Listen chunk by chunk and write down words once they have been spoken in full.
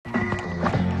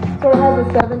Sort of had the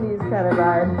 70s kind of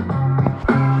vibe.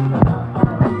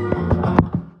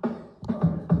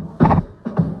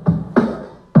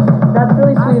 That's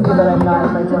really sweet of you, but I'm not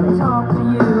in my 20s.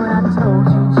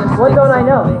 What don't I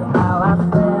know?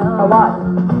 A lot.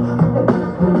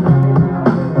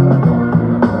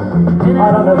 I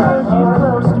don't know that.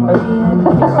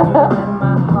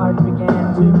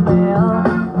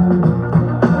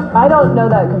 I don't know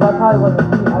that because I probably wasn't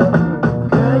here.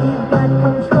 Girl, you've got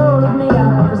control of me,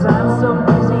 'cause I'm so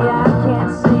busy I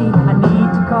can't see. I need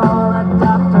to call a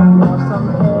doctor for some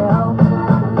help.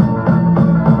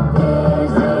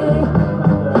 Dizzy,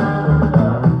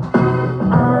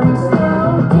 I'm so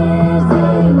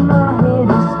dizzy, my head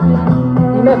is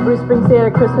spinning. You met Bruce Springsteen at a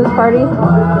Christmas party?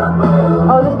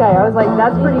 Oh, this guy. I was like,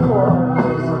 that's pretty cool.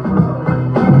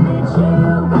 And it's you,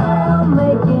 girl,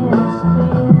 making it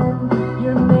spin.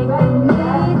 You're making me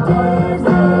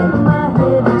dizzy, my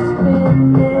head is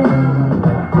spinning.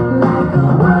 Like a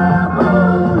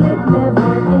whirlpool, it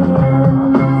never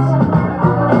ends.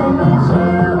 And it's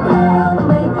you, girl,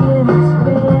 making it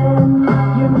spin.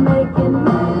 You're making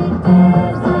me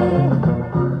dizzy.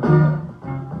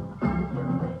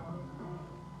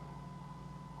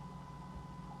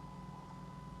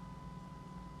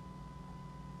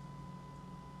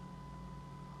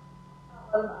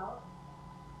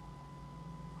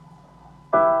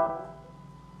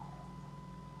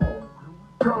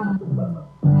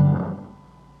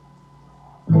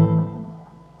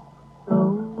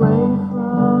 Away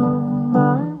from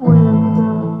my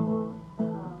window,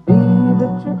 be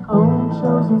at your own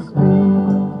chosen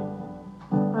speed.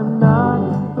 I'm not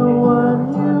the one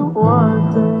you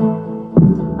want,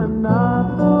 babe. I'm not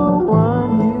the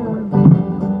one you need.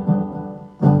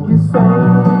 You say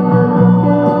you're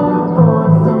looking for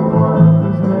someone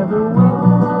who's never weak,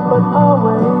 but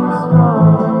always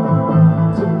strong,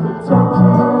 to protect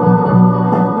you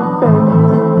and defend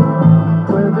you,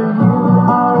 whether you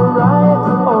are right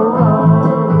or wrong.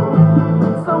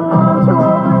 Someone to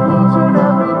open each and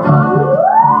every door.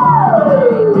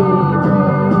 Baby,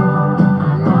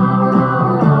 I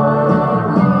know,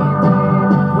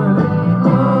 well, it ain't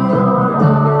me you're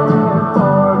looking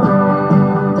for, babe.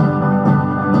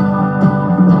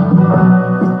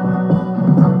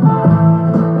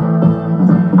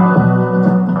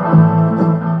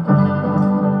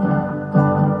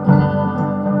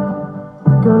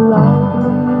 Go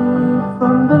lightly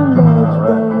from the ledge,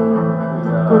 babe.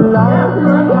 Go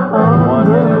lightly on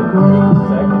the ground.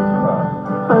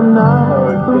 I'm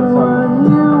not the one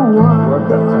you want,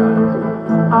 babe.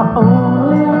 I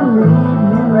only lead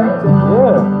you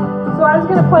down. So I was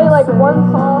going to play like one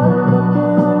song.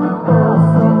 Looking for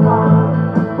someone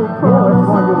who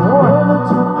promises never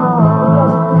to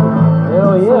part.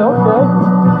 Hell yeah, okay.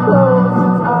 Close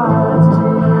its eyes to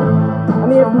you. I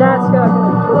mean, if Nat Scott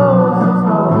can Close its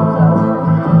arms out.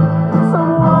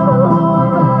 Someone who will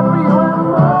die for you and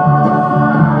more.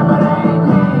 But ain't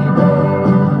me, babe.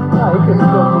 Yeah, you could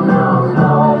still do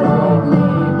No, it ain't me,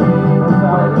 babe. That's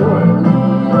how I do it. Me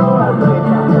you're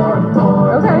looking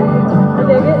for. Okay, I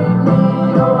dig it. Me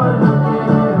you're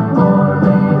looking for,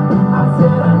 babe. I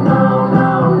said I know,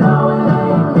 it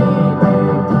ain't me,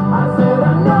 babe. I said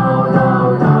I know,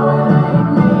 it ain't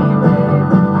me, babe.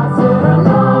 I said I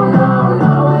know,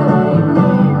 it ain't me,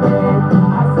 babe.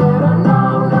 I said I know,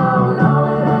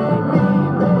 it ain't me,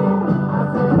 babe. I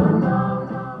said I know.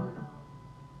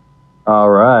 All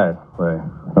right. Wait.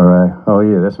 All right. Oh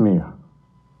yeah, that's me.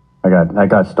 I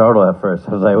got startled at first.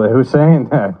 I was like, wait, who's saying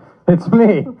that? It's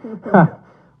me.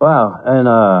 Wow. And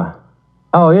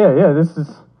oh yeah. This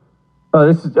is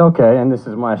okay. And this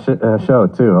is my show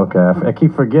too. Okay. I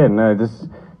keep forgetting. This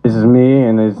is me,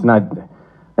 and it's not.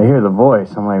 I hear the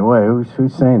voice. I'm like, wait,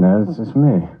 who's saying that? It's just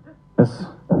me.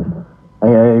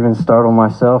 I even startle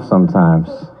myself sometimes.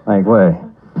 Like, wait.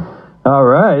 All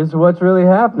right, this is what's really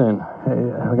happening.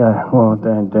 Hey, I got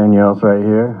Danielle's right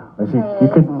here. If you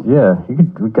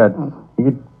could get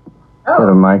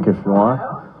a mic if you want.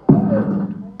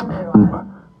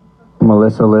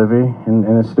 Melissa Livy in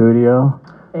the studio.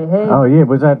 Hey, hey. Oh yeah,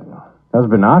 that was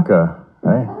Banaka,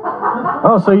 right?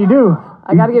 Oh, so you do.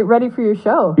 I got to get ready for your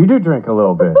show. You do drink a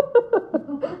little bit.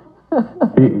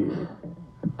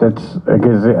 That's I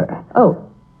guess. Oh.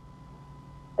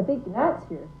 I think Nat's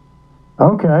here.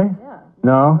 Okay. Yeah.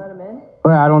 No. Let him in.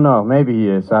 Well, I don't know. Maybe he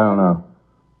is. I don't know.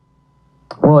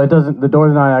 Well, it doesn't. The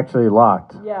door's not actually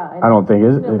locked. Yeah. I don't think,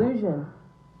 is It's it? an illusion.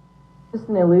 Just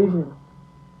an illusion.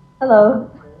 Hello.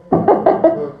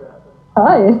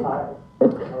 Hi.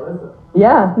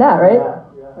 Yeah, Nat, right?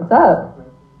 What's up?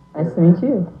 Nice to meet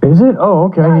you. Is it? Oh,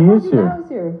 okay. Yeah, I He told is you here. Nat was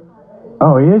here.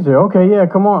 Oh, he is here. Okay, yeah,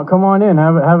 come on in.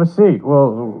 Have a seat.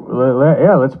 Well,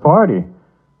 yeah, let's party.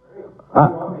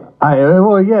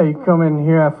 Well, yeah, you come in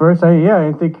here at first. I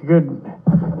didn't think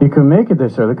you could make it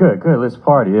this early. Good. Let's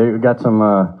party. We got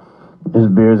some there's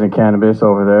beers and cannabis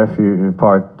over there if you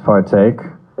partake.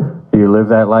 Do you live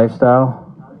that lifestyle?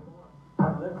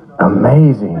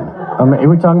 Amazing.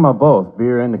 We're talking about both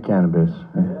beer and the cannabis.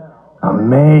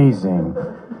 Amazing.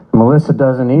 Melissa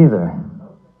doesn't either.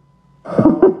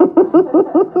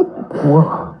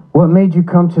 What made you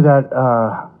come to that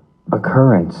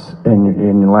occurrence in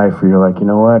your life where you're like, you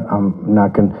know what, I'm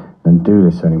not gonna do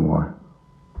this anymore?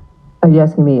 Are you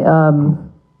asking me?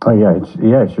 Oh yeah, it's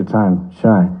your time,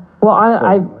 shine. Well,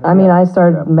 I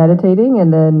started meditating,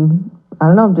 and then I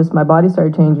don't know, just my body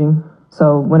started changing.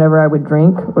 So whenever I would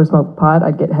drink or smoke pot,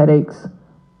 I'd get headaches,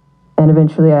 and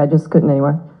eventually I just couldn't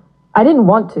anymore. I didn't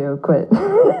want to quit.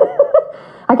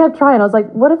 I kept trying. I was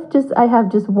like, what if I have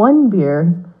just one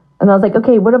beer? And I was like,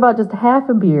 okay, what about just half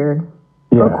a beer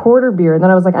or a quarter beer? And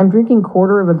then I was like, I'm drinking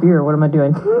quarter of a beer. What am I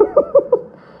doing?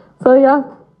 So yeah.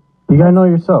 You gotta know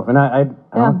yourself. And I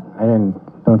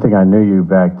don't think I knew you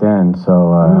back then,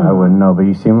 so I wouldn't know. But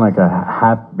you seem like a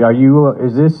happy.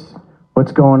 Is this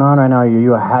what's going on right now? Are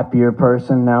you a happier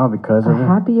person now because of it? A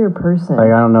happier person.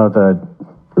 Like, I don't know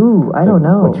I don't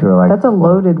know. What you were like. That's a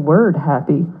loaded word,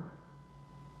 happy.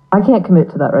 I can't commit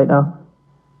to that right now.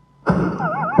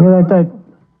 Yeah,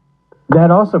 that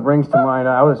also brings to mind.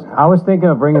 I was thinking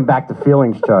of bringing back the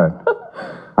feelings chart.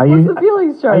 What's the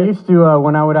feelings chart? I used to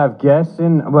when I would have guests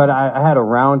in, but I had a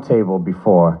round table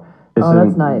before.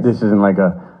 That's nice. This isn't like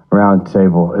a round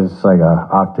table. It's like a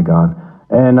octagon,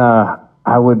 and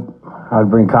I'd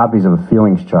bring copies of a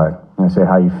feelings chart. And I say,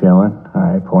 "How you feeling?"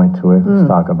 I point to it. Let's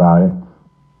talk about it.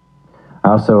 I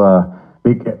also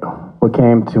what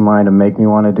came to mind to make me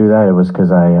want to do that, it was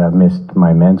because I missed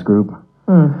my men's group.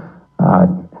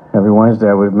 Every Wednesday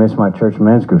I would miss my church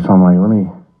men's group, so I'm like, let me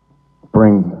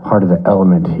bring part of the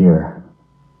element here,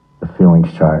 the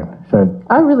feelings chart.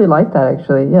 I really like that,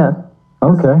 actually, yeah.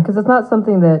 Okay. Because it's not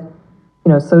something that,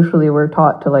 socially we're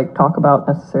taught to, like, talk about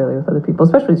necessarily with other people,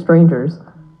 especially strangers.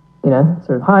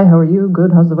 Sort of, hi, how are you?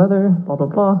 Good, how's the weather? Blah, blah,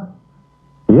 blah.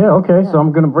 Yeah, okay, so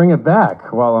I'm going to bring it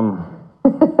back while I'm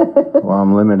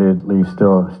limitedly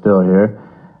still here.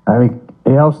 I mean,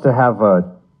 it helps to have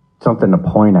something to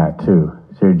point at too.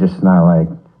 So you're just not like,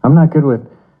 I'm not good with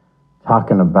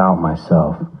talking about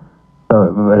myself.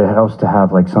 So, but it helps to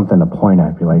have like something to point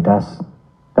at. Be like, that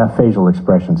facial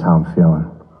expression's how I'm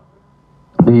feeling.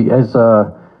 As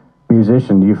a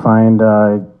musician, do you find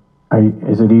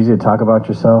is it easy to talk about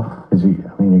yourself?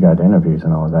 You got interviews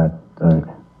and all of that.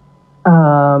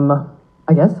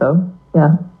 I guess so.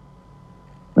 Yeah.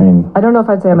 I don't know if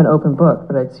I'd say I'm an open book,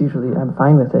 but I'm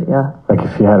fine with it, yeah. Like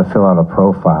if you had to fill out a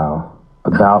profile,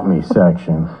 about me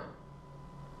section.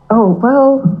 Oh,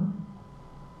 well,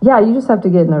 yeah, you just have to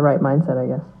get in the right mindset, I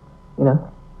guess.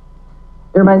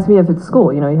 It reminds me of at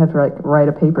school, you have to write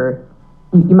a paper.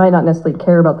 You might not necessarily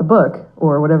care about the book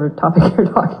or whatever topic you're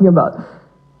talking about,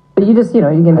 but you just, you get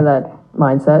into that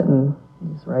mindset and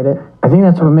you just write it. I think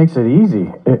that's what makes it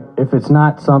easy. If it's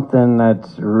not something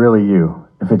that's really you.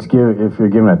 If you're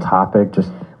given a topic,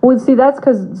 just... Well, see, that's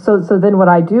because... So then what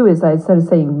I do is instead of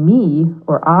saying me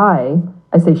or I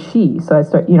say she. So I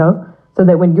start, so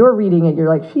that when you're reading it, you're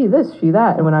like, she this, she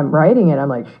that. And when I'm writing it, I'm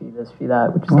like, she this, she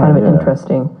that, which is kind of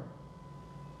interesting.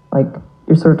 Like,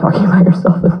 you're sort of talking about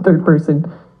yourself in third person,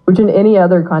 which in any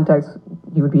other context,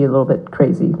 you would be a little bit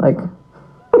crazy. Like...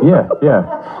 Yeah.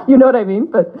 You know what I mean?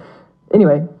 But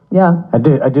anyway, yeah. I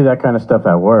do that kind of stuff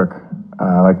at work.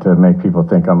 I like to make people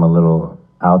think I'm a little...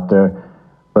 out there,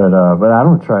 but I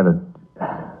don't try to.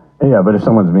 Yeah, but if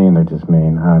someone's mean, they're just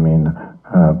mean.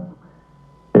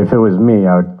 If it was me,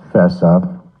 I would fess up.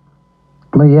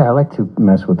 But yeah, I like to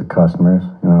mess with the customers.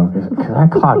 Because I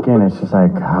clock in, it's just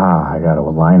like, I got a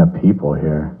line of people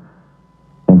here,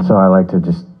 and so I like to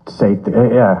just say,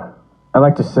 I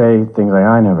like to say things like,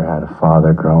 I never had a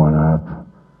father growing up,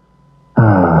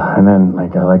 and then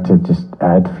like I like to just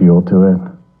add fuel to it,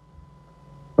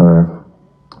 or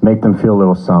make them feel a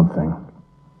little something.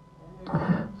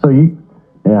 So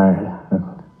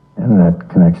internet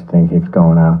connection thing keeps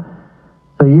going out.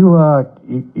 So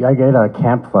I get a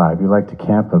camp vibe. You like to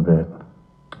camp a bit.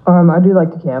 I do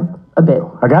like to camp a bit.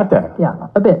 I got that. Yeah,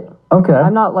 a bit. Okay.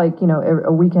 I'm not like,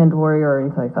 a weekend warrior or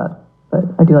anything like that, but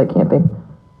I do like camping.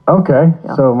 Okay.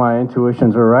 Yeah. So my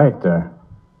intuitions were right there.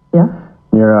 Yeah.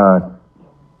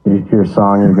 Your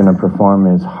song you're going to perform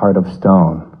is Heart of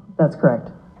Stone. That's correct.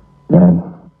 Yep. And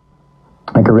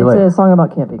I can relate. It's a song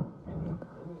about camping.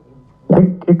 Yeah.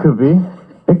 It could be.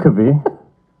 It could be.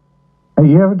 Hey,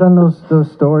 you ever done those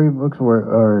storybooks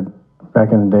or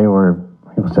back in the day where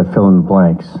people said fill in the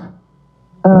blanks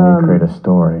and you create a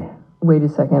story? Wait a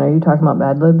second. Are you talking about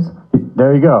Mad Libs?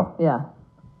 There you go. Yeah.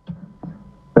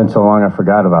 Been so long I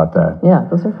forgot about that. Yeah,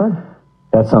 those are fun.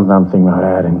 That's something I'm thinking about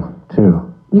adding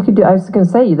too. You could do. I was going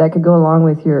to say that could go along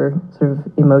with your sort of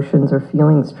emotions or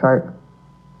feelings chart.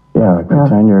 Yeah, like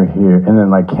pretend you're here, and then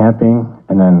like camping,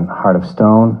 and then Heart of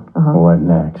Stone. What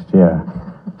next? Yeah,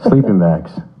 sleeping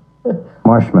bags,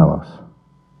 marshmallows,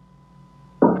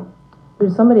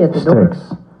 There's somebody at the door.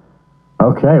 sticks.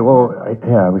 Okay, well,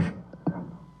 yeah,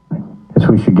 guess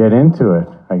we should get into it.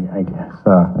 I guess.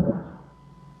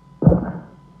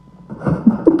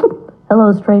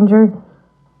 Hello, stranger.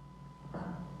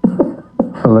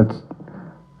 So let's. Is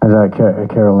that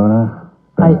Carolina?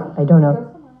 I don't know.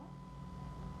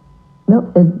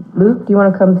 Nope. Luke, do you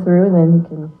want to come through and then he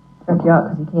can check you out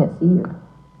because he can't see you?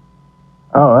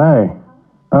 Oh, hey.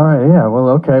 All right, yeah. Well,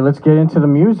 okay. Let's get into the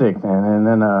music then, and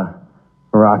then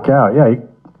rock out. Yeah, you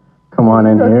come on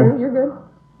in here. You're good.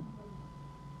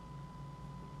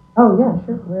 Oh yeah,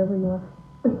 sure. Wherever you are.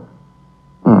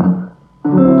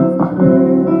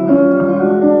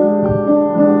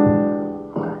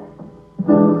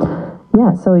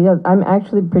 Yeah. So yeah, I'm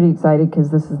actually pretty excited because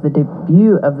this is the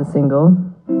debut of the single.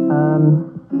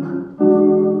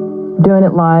 Doing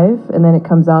it live, and then it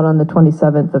comes out on the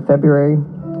 27th of February,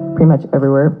 pretty much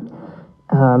everywhere.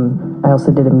 I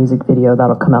also did a music video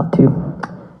that'll come out too.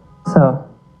 So,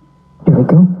 here we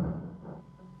go.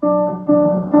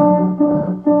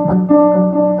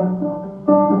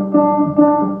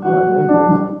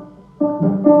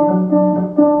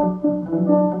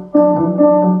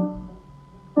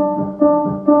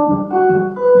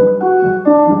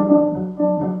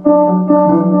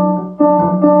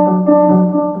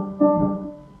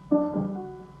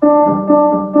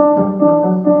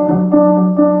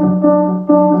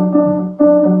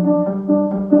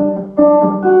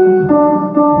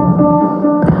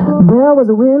 There was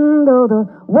a window, the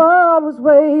world was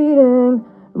waiting,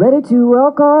 ready to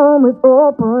welcome with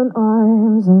open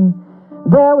arms. And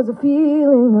there was a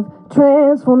feeling of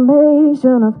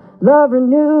transformation, of love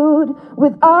renewed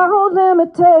without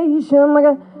limitation. Like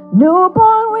a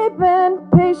newborn weeping,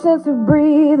 patience to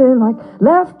breathing, like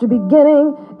laughter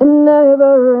beginning and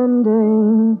never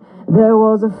ending. There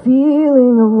was a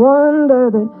feeling of wonder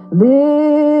that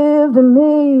lived in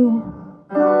me.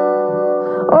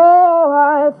 Oh,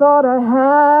 I thought I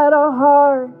had a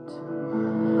heart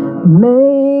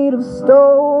made of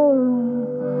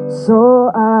stone, so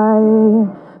I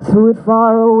threw it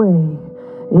far away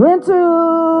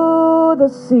into the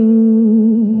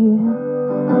sea.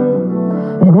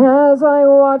 And as I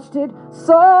watched it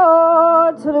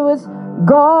soar till it was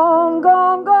gone,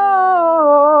 gone,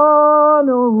 gone,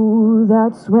 oh,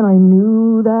 that's when I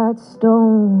knew that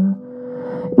stone,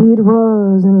 it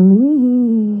wasn't me.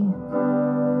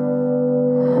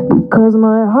 Because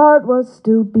my heart was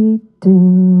still beating.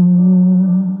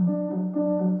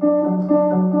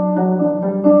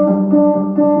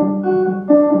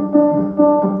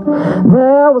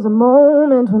 There was a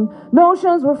moment when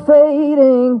notions were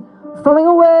fading, falling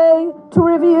away to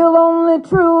reveal only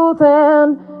truth.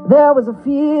 And there was a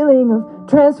feeling of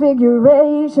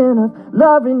transfiguration, of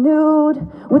love renewed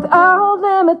without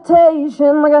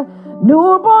limitation. Like a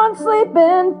newborn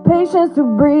sleeping, patience to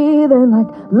breathe, and like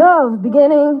love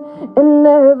beginning and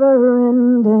never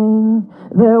ending.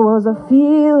 There was a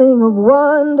feeling of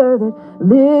wonder that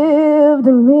lived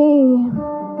in me.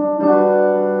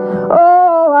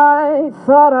 Oh, I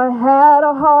thought I had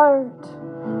a heart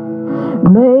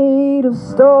made of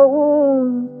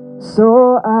stone,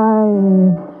 so I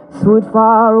threw it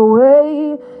far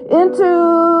away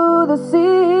into the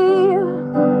sea.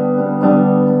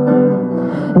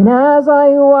 And as I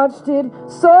watched it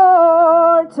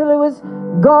soar till it was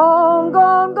gone,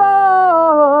 gone,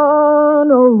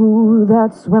 gone, oh,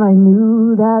 that's when I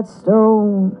knew that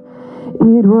stone,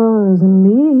 it wasn't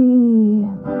me.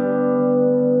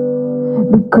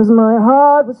 Because my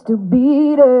heart was still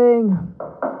beating.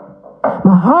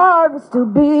 My heart was still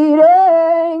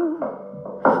beating.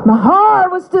 My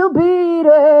heart was still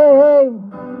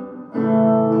beating.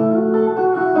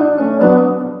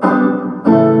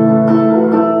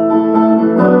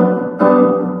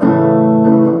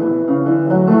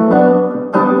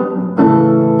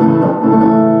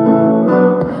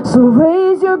 So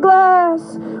raise your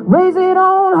glass, raise it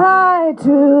on high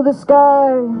to the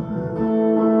sky.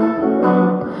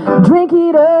 Drink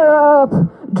it up,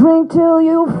 drink till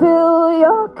you fill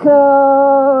your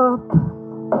cup.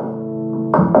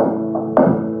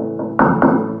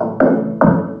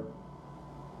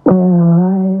 Well,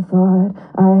 I thought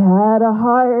I had a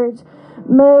heart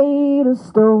made of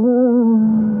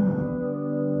stone.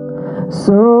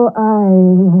 So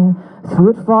I threw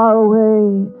it far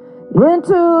away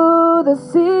into the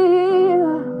sea.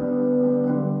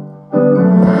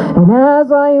 And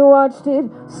as I watched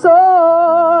it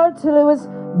soar till it was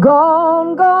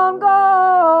gone, gone,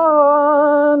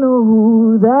 gone,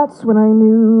 oh, that's when I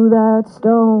knew that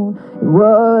stone, it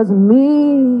wasn't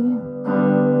me.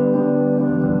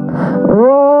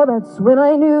 Oh, that's when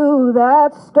I knew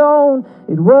that stone,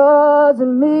 it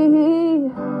wasn't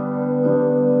me.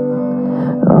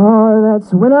 Oh,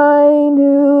 that's when I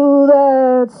knew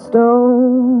that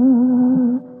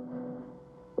stone,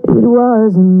 it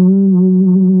wasn't me.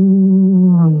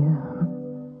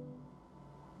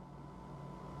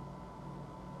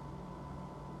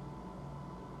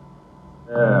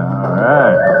 Yeah, all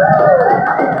right.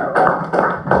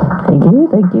 Thank you,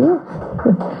 thank you.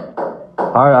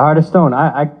 Heart of Stone.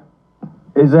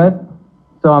 Is that?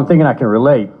 So I'm thinking I can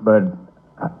relate, but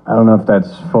I don't know if that's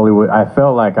fully what I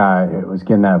felt like. I was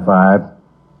getting that vibe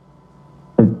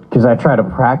because I try to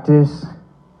practice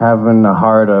having the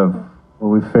heart of what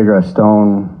we figure a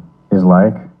stone is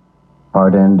like,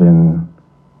 hardened and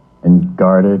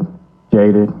guarded,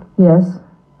 jaded. Yes.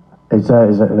 Is that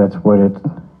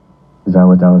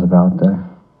what that was about there?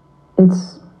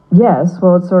 It's, yes,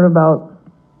 well, it's sort of about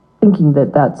thinking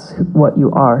that that's what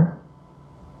you are.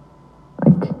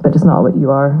 Like, that is not what you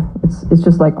are. It's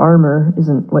just like armor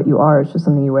isn't what you are, it's just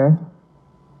something you wear.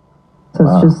 So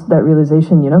Wow. it's just that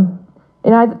realization, you know?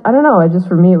 And I don't know,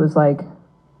 for me, it was like,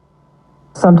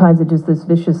 sometimes it just, this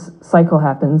vicious cycle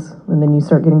happens, and then you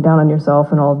start getting down on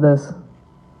yourself and all of this.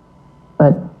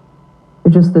 But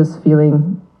it's just this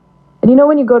feeling. And you know,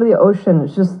 when you go to the ocean,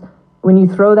 it's just, when you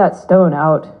throw that stone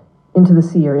out into the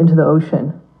sea or into the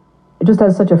ocean, it just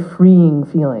has such a freeing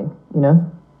feeling, you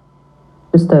know?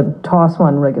 Just to toss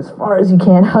one like as far as you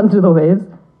can out into the waves.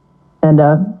 And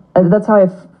that's how I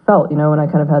felt, you know, when I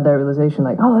kind of had that realization,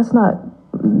 like, oh,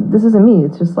 this isn't me.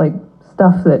 It's just like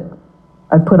stuff that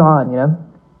I put on, you know?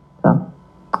 So,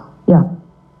 yeah.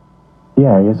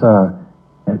 Yeah,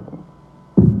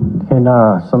 can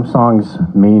some songs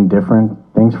mean different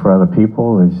things for other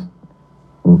people? Is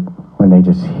when they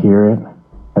just hear it.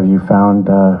 Have you found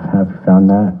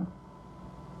that?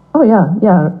 Oh,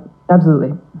 yeah,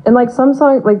 absolutely. And like some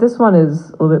songs, like this one is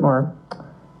a little bit more,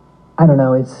 I don't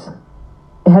know, it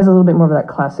has a little bit more of that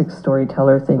classic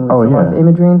storyteller thing with a lot of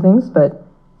imagery and things, but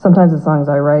sometimes the songs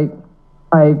I write,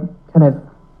 I kind of,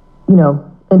 you know,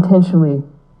 intentionally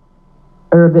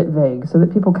are a bit vague so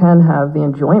that people can have the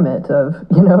enjoyment of,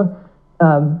 you know,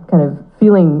 kind of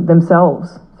feeling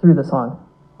themselves through the song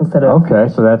instead of okay,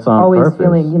 so that's on always purpose.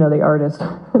 feeling, you know, the artist.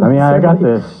 I mean, I got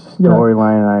this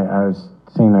storyline. I was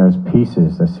seeing there as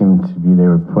pieces that seemed to be they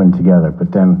were putting together,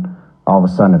 but then all of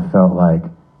a sudden it felt like,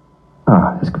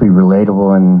 this could be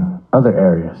relatable in other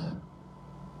areas.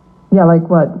 Yeah, like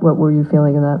what? What were you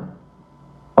feeling in that?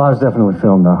 Well, I was definitely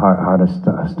feeling the heart of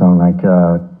stone, like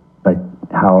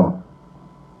how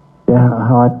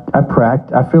I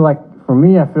practice. I feel like, for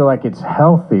me, I feel like it's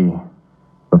healthy,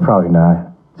 but probably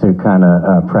not, to kind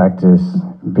of practice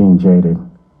being jaded.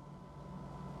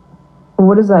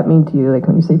 What does that mean to you, like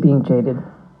when you say being jaded?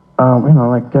 You know,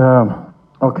 like,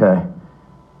 okay.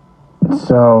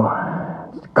 So,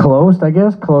 closed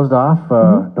off.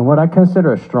 And what I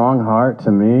consider a strong heart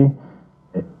to me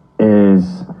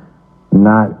is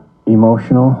not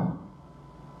emotional.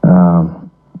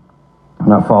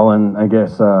 Not fallen, I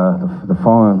guess, the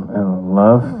fallen in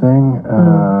love thing.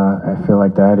 I feel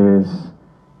like that is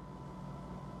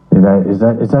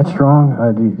that strong?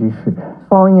 Do you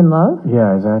Falling in love?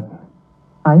 Yeah, is that?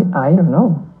 I don't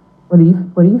know. What do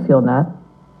you feel, Nat?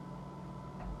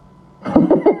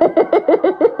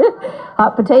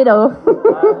 Hot potato. I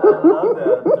love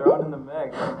that. Throw it in the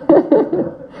mix.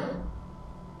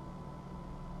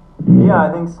 Yeah,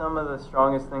 I think some of the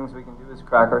strongest things we can do is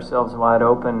crack ourselves wide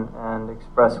open and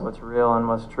express what's real and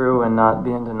what's true and not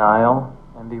be in denial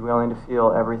and be willing to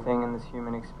feel everything in this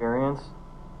human experience.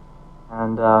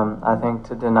 And I think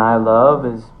to deny love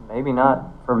is maybe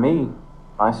not, for me,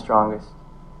 my strongest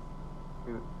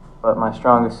suit. But my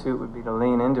strongest suit would be to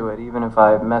lean into it, even if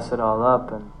I mess it all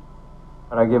up.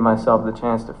 But I give myself the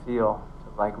chance to feel, to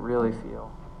like really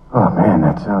feel. Oh man,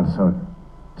 that sounds so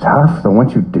tough. So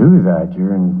once you do that,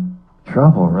 you're in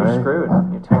trouble, right? You're screwed.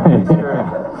 You're totally screwed.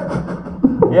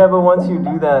 Yeah, but once you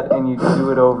do that and you do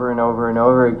it over and over and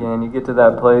over again, you get to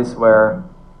that place where,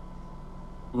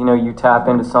 you know, you tap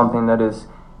into something that is,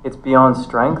 it's beyond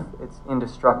strength, it's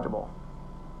indestructible.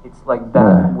 It's like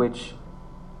that which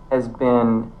has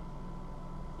been,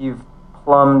 you've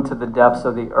plumbed to the depths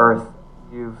of the earth,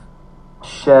 you've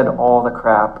shed all the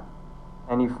crap,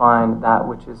 and you find that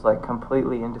which is like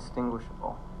completely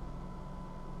indistinguishable.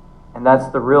 And that's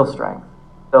the real strength.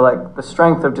 So like the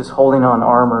strength of just holding on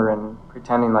armor and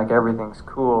pretending like everything's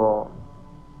cool,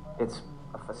 it's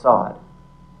a facade.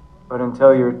 But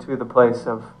until you're to the place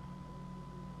of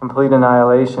complete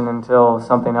annihilation, until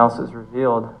something else is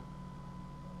revealed.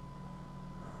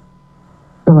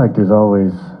 I feel like there's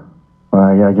always, well,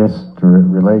 I guess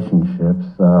relationships,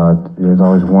 there's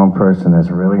always one person that's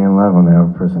really in love and the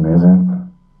other person isn't.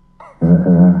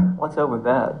 What's up with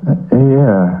that?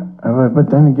 Yeah, but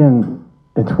then again,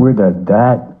 it's weird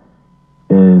that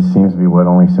seems to be what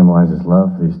only symbolizes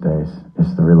love these days.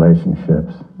 It's the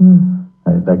relationships.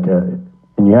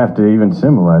 And you have to even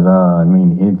symbolize, I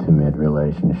mean intimate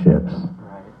relationships.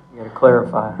 Right, you gotta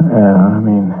clarify. Yeah, I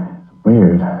mean, it's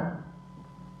weird.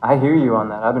 I hear you on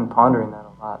that. I've been pondering that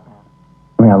a lot, man.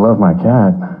 I mean, I love my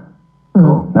cat.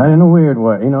 Cool. Not in a weird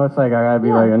way. You know, it's like I gotta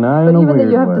be like, not in a weird way. But even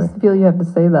that you have to feel you have to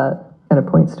say that kind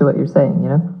of points to what you're saying, you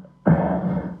know?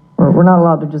 We're not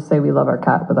allowed to just say we love our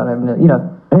cat without having to, you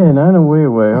know. Hey, not in a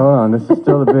weird way. Hold on, this is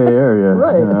still the Bay Area.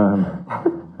 Right.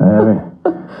 I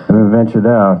haven't ventured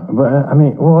out. But, I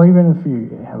mean, well, even if you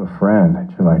have a friend that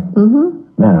you're like,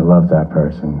 man, I love that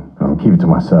person. I'm keep it to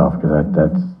myself because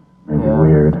that's maybe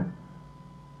weird.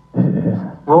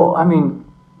 Well, I mean,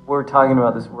 we're talking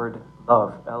about this word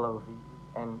love, L-O-V-E,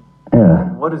 and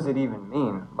what does it even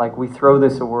mean? Like, we throw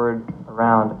this word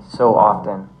around so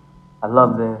often. I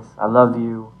love this, I love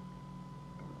you.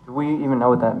 Do we even know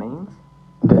what that means?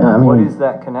 I mean, what is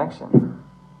that connection?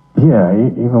 Yeah,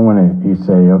 even when you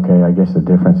say, okay, I guess the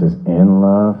difference is in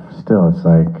love, still it's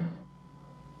like,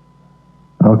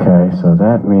 okay, so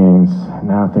that means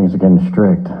now things are getting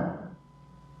strict.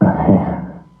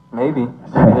 Maybe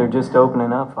they're just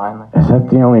opening up finally. Is that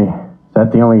the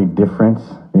only difference?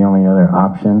 The only other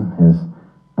option is,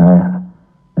 I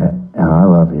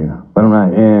love you, but I'm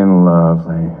not in love.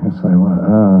 Like, it's like,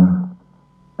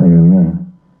 what do you mean?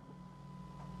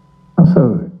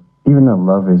 Also, even though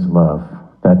love is love,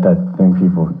 that thing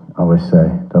people always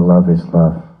say, the love is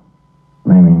love.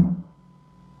 I mean,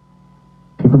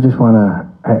 people just want to,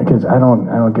 because I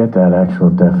don't get that actual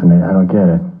definite. I don't get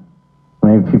it.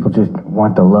 Maybe people just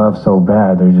want the love so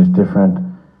bad. They're just different.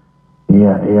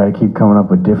 Yeah, you gotta keep coming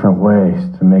up with different ways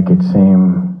to make it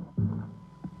seem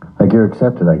like you're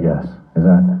accepted, I guess. Is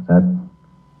that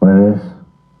what it is?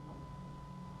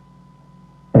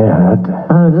 Yeah, I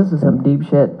don't know, this is some deep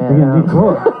shit, man.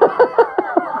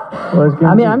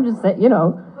 I mean, I'm just saying, you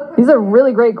know, these are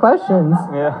really great questions.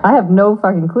 Yeah. I have no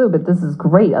fucking clue, but this is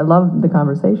great. I love the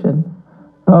conversation.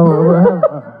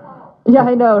 Yeah,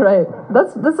 I know, right?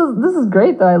 This is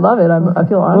great, though. I love it. I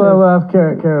feel honored. Well, we'll have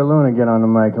Cara Luna get on the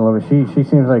mic a little bit. She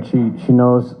seems like she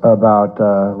knows about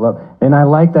love, and I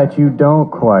like that you don't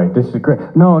quite. This is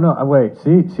great. No, wait.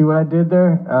 See what I did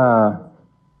there?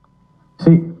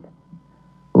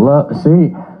 Love.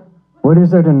 See, what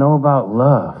is there to know about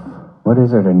love? What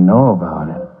is there to know about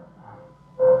it?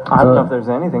 I don't know if there's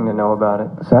anything to know about it.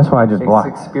 So that's why I just block.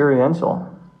 It's experiential.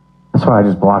 That's why I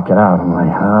just block it out. I'm like,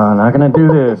 I'm not gonna do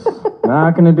this.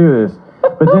 Not gonna do this.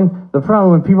 But then the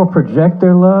problem when people project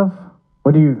their love,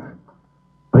 what do you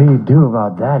do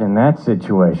about that in that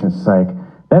situation? It's like,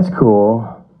 that's cool.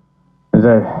 Is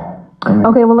that? I mean,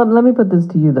 Okay, well, let me put this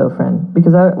to you, though, friend.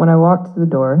 Because when I walked through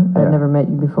the door, I had never met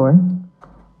you before.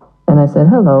 And I said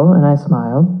hello, and I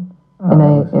smiled. And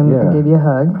I gave you a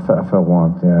hug. I felt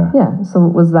warmth, yeah. Yeah, so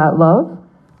was that love?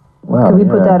 Well, Could we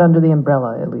put that under the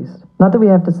umbrella, at least? Not that we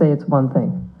have to say it's one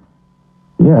thing.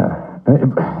 Yeah.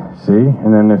 See?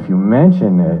 And then if you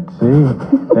mention it, see?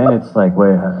 Then it's like,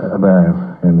 wait, I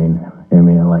mean,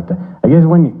 like that. I guess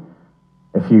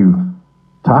if you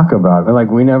talk about it,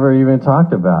 like we never even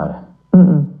talked about it.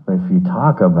 But if you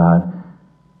talk about it,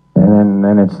 and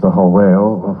then it's the whole way,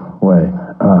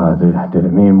 did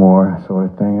it mean more sort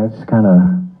of thing? It's kind of,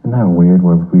 isn't that weird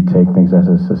where we take things as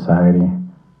a society?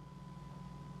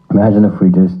 Imagine if we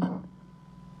just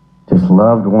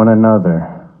loved one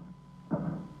another.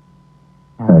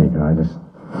 There you go.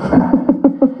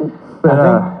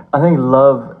 I think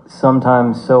love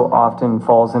sometimes so often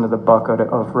falls into the bucket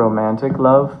of romantic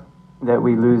love that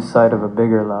we lose sight of a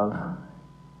bigger love.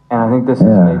 And I think this is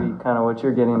maybe kind of what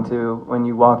you're getting to when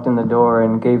you walked in the door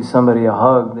and gave somebody a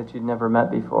hug that you'd never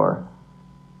met before.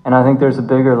 And I think there's a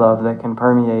bigger love that can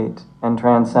permeate and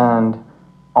transcend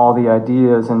all the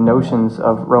ideas and notions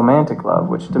of romantic love,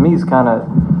 which to me is kind of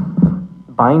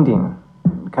binding,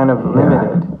 kind of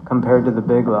limited compared to the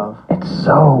big love. It's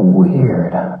so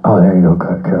weird. Oh, there you go,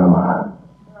 Carolina.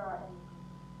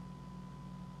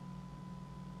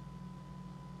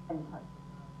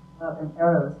 Well, and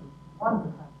Eros is one of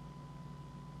the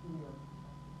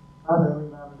brotherly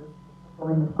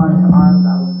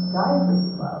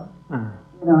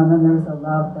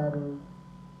that is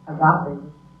agape,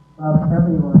 love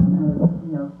everyone, and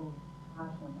full of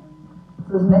passion. And so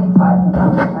there's many types of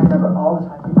love. I remember all the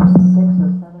types. There's 6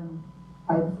 or 7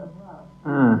 types of love.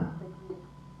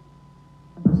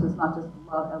 So it's not just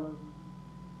love, L-O-V-E.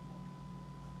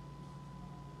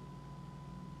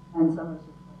 And some is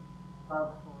just like love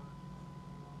for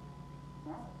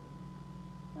humanity.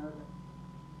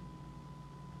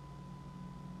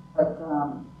 But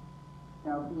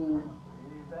being,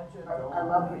 I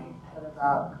love what you said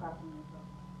about cracking yourself,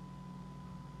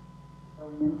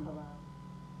 going into love.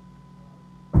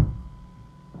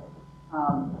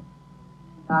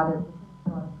 That is a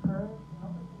lot of courage.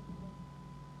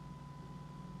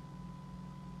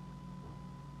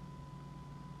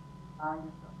 Allowing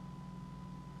yourself.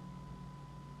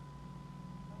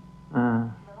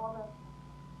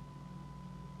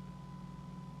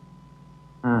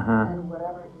 And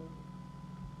whatever it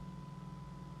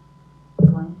is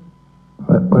going to.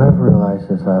 What I've realized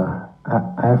is,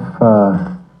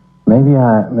 maybe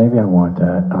I want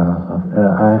that.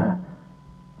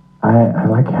 I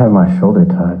like having my shoulder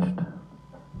touched.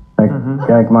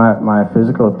 Like my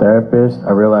physical therapist, I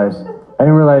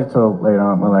didn't realize till later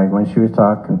on, but like when she was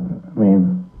talking,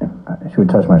 she would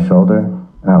touch my shoulder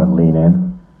and I would lean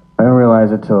in. I didn't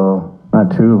realize it till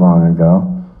not too long ago.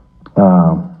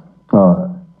 Well,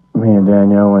 me and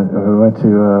Danielle we went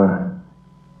to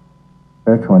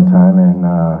church one time, and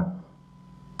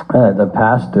the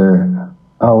pastor.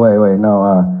 Oh wait,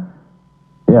 no.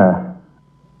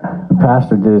 The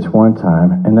pastor did this one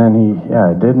time, and then he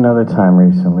did another time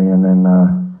recently, and then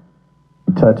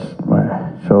he touched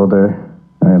my shoulder,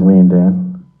 and I leaned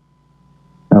in.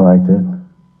 I liked it,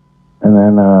 and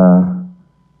then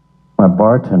my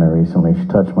bartender recently, she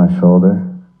touched my shoulder,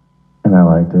 and I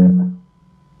liked it,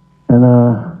 and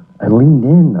I leaned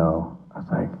in though. I was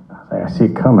like, I see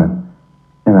it coming,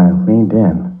 and I leaned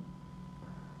in.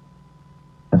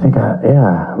 I think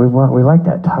we like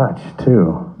that touch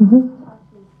too. Mm-hmm.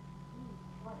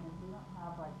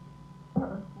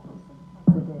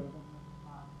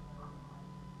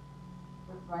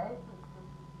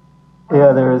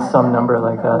 Yeah, there is some number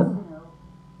like that.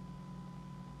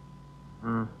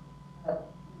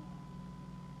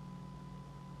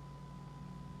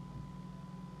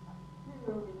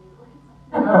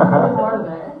 More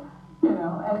there, and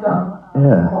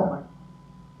Yeah.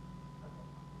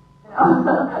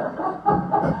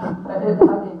 But I think it's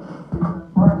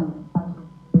important.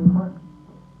 It's important.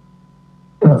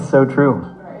 It's so true.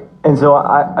 Right. And so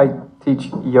I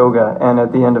teach yoga, and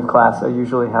at the end of class, I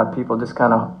usually have people just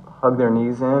kind of hug their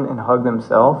knees in and hug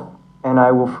themselves. And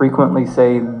I will frequently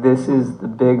say, this is the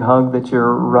big hug that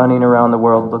you're running around the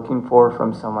world looking for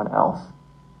from someone else.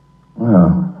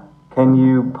 Yeah. Can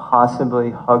you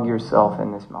possibly hug yourself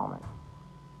in this moment?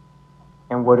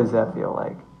 And what does that feel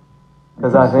like?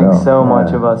 Because I think so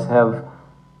much of us have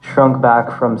shrunk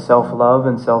back from self-love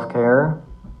and self-care.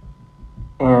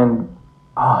 And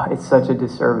it's such a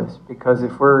disservice, because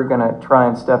if we're going to try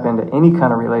and step into any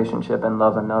kind of relationship and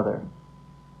love another,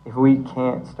 if we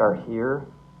can't start here,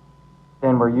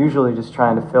 then we're usually just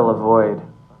trying to fill a void,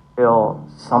 fill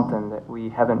something that we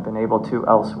haven't been able to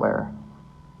elsewhere.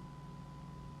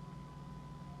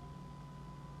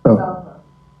 So,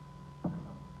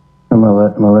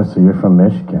 Melissa, you're from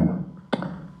Michigan.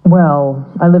 Well,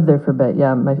 I lived there for a bit.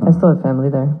 Yeah, I still have family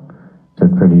there. Is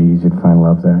it pretty easy to find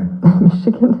love there?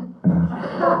 Michigan.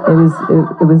 Yeah.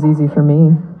 It was easy for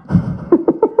me.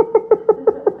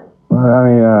 Well, I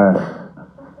mean,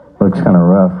 looks kind of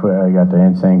rough. I got the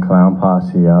Insane Clown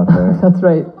Posse out there. That's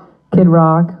right. Kid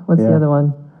Rock. What's the other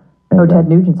one? Oh, Ted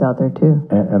Nugent's out there too.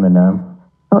 Eminem.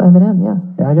 Oh, Eminem, yeah.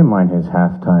 Yeah, I didn't mind his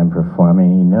halftime performance.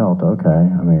 He knelt okay.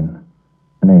 I mean,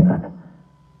 I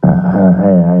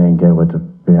didn't get what to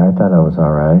be. I thought I was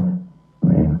all right. I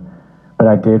mean, but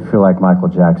I did feel like Michael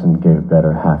Jackson gave a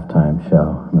better halftime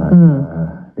show. I'm not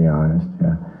gonna be honest.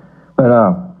 Yeah. But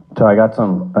so I got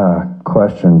some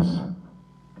questions.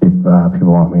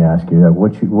 People want me to ask you that.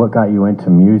 What got you into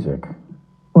music?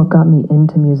 What got me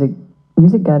into music?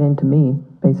 Music got into me,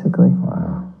 basically.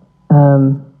 Wow.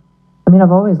 I mean,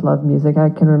 I've always loved music. I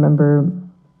can remember,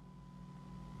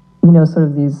 sort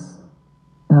of these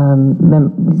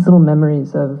little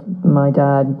memories of my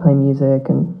dad playing music.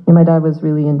 And my dad was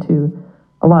really into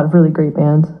a lot of really great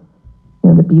bands.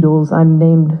 The Beatles. I'm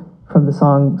named from the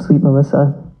song Sweet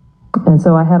Melissa. And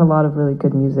so I had a lot of really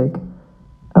good music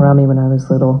around me when I was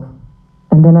little.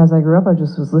 And then as I grew up, I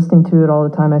just was listening to it all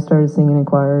the time. I started singing in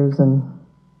choirs and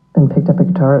picked up a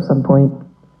guitar at some point.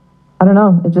 I don't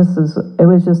know. It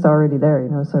was just already there,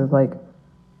 sort of like,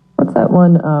 what's that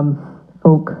one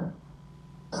folk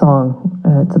song.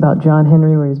 It's about John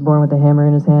Henry, where he's born with a hammer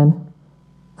in his hand.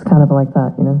 It's kind of like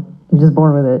that, you know. You're just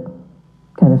born with it,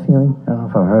 kind of feeling. I don't know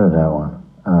if I've heard of that one.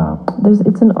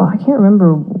 I can't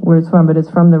remember where it's from, but it's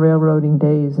from the railroading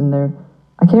days, and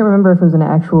I can't remember if it was an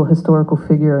actual historical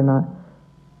figure or not,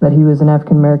 but he was an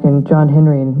African American, John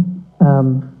Henry,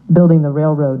 building the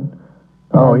railroad.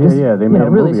 Oh yeah, they made a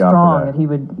really movie off strong, of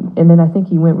that. and then I think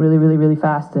he went really, really, really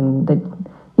fast, and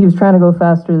he was trying to go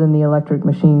faster than the electric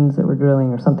machines that were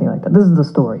drilling, or something like that. This is the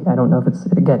story. I don't know if it's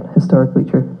again historically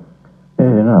true.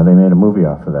 Yeah, no, they made a movie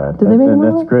off of that. Did they make a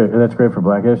That's movie? great. That's great for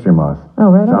Black History Month. Oh,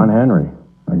 right John on. Henry.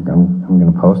 I'm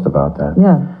going to post about that.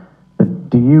 Yeah. But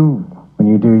do you, when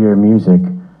you do your music,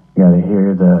 you got to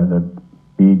hear the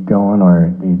beat going, or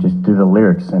do you just do the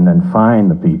lyrics and then find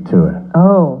the beat to it?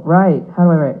 Oh, right. How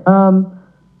do I write?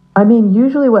 I mean,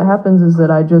 usually what happens is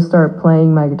that I just start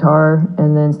playing my guitar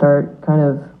and then start kind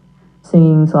of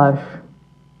singing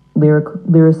 /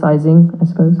 lyricizing, I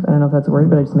suppose. I don't know if that's a word,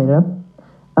 but I just made it up.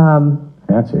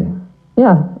 Fancy.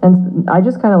 Yeah, and I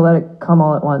just kind of let it come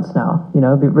all at once now, you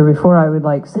know. Before I would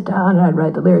like sit down and I'd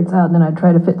write the lyrics out, and then I'd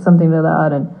try to fit something to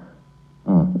that, and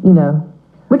you know,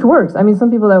 which works. I mean, some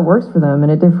people that works for them,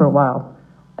 and it did for a while.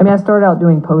 I mean, I started out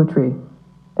doing poetry,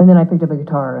 and then I picked up a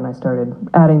guitar and I started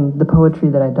adding the poetry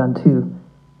that I'd done to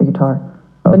the guitar.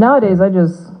 But nowadays, I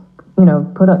just, you know,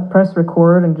 press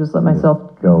record and just let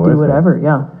myself go do with whatever.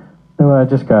 Yeah. Well, I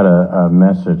just got a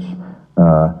message.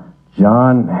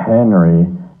 John Henry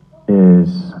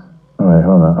is. Oh, wait,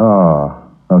 hold on.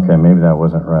 Oh, okay, maybe that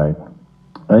wasn't right.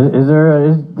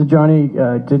 Did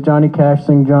Johnny Cash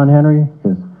sing John Henry?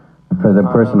 'Cause for the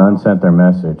person unsent their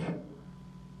message.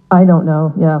 I don't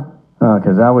know. Yeah.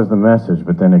 Because that was the message,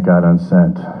 but then it got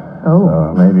unsent. Oh.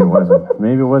 So maybe it wasn't.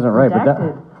 Maybe it wasn't right. But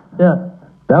Redacted. Yeah.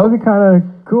 that would be kind of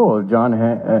cool. If John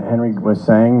Henry was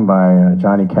sang by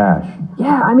Johnny Cash.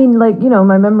 Yeah, I mean, like, you know,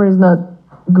 my memory is not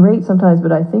great sometimes,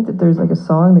 but I think that there's like a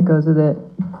song that goes with it.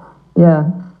 Yeah.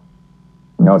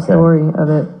 Like Okay. the story of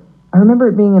it. I remember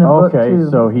it being in a book, Okay, too.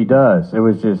 so he does. It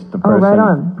was just the person. right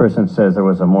on. Person says there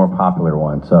was a more popular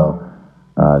one, so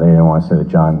they didn't want to say the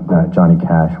Johnny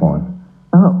Cash one.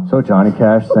 Oh, So Johnny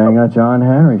Cash sang a John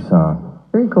Henry song.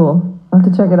 very cool. I'll have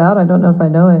to check it out. I don't know if I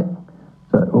know it.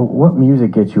 So what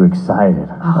music gets you excited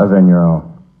other than your own?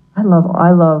 I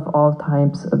love all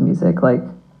types of music. Like,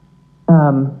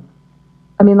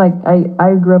 I mean, like,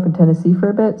 I grew up in Tennessee for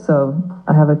a bit, so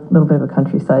I have a little bit of a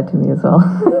countryside to me as well.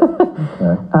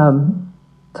 Okay.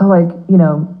 So, like, you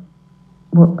know,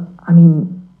 well, I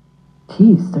mean,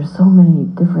 geez, there's so many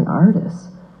different artists.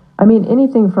 I mean,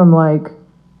 anything from, like,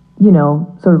 you know,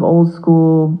 sort of old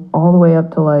school all the way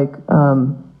up to, like,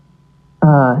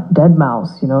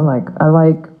 Deadmau5, you know, like, I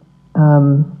like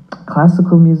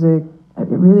classical music. It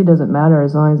really doesn't matter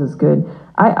as long as it's good.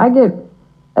 I get,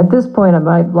 at this point,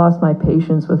 I've lost my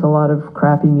patience with a lot of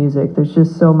crappy music. There's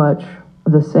just so much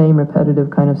of the same repetitive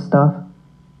kind of stuff.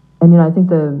 And, you know, I think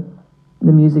the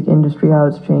music industry, how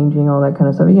it's changing, all that kind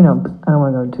of stuff, you know, I don't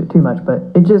want to go into too much, but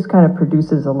it just kind of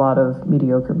produces a lot of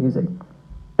mediocre music.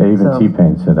 Yeah, even So-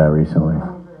 T-Pain said that recently.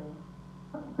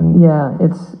 Yeah,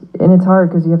 it's hard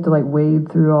because you have to like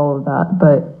wade through all of that,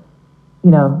 but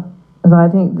you know, so I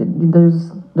think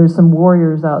that there's some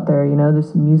warriors out there, you know,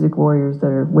 there's some music warriors that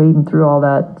are wading through all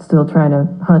that, still trying to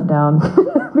hunt down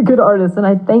the good artists,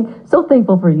 and still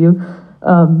thankful for you,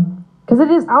 because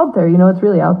it is out there, you know, it's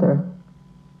really out there.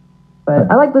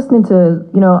 But I like listening to,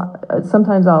 you know,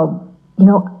 sometimes I'll, you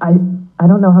know, I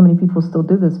don't know how many people still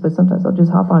do this, but sometimes I'll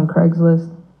just hop on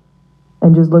Craigslist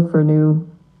and just look for new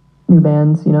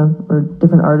bands, you know, or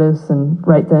different artists, and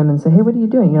write them and say, hey, what are you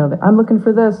doing? You know, I'm looking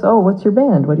for this. Oh, what's your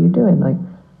band? What are you doing? Like,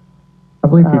 I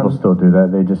believe people still do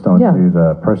that. They just don't yeah. do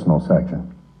the personal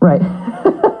section. right.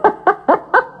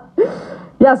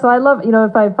 Yeah, so I love, you know,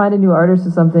 if I find a new artist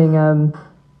or something,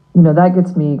 you know, that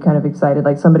gets me kind of excited,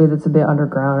 like somebody that's a bit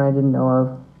underground I didn't know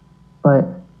of. But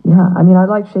yeah, I mean, I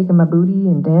like shaking my booty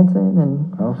and dancing,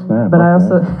 and Oh, snap. but I okay.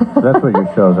 also So that's what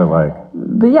your shows are like.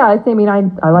 But yeah, I mean, I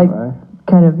like Right.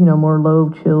 kind of, you know, more low,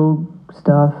 chill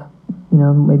stuff. You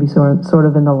know, maybe sort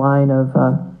of in the line of,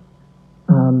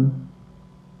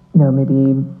 you know,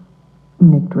 maybe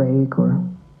Nick Drake, or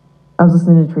I was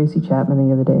listening to Tracy Chapman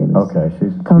the other day. It was Okay,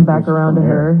 she's coming back she's around to from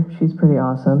here. her. She's pretty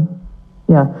awesome.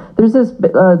 Yeah, there's this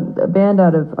band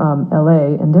out of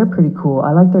L.A. and they're pretty cool.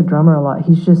 I like their drummer a lot.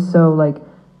 He's just so like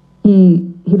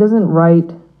he doesn't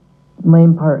write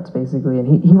lame parts basically,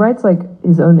 and he writes like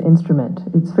his own instrument.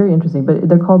 It's very interesting, but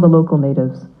they're called the Local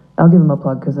Natives. I'll give them a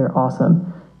plug because they're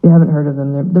awesome. If you haven't heard of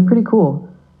them, they're pretty cool.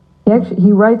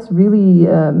 He writes really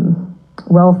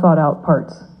well thought out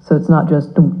parts, so it's not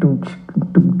just doom doom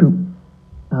doom doom.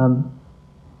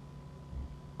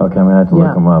 Okay, I'm gonna have to Yeah.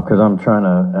 look him up because I'm trying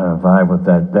to vibe with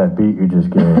that beat you just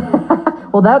gave.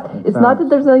 Well, it's not that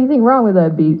there's anything wrong with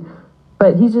that beat,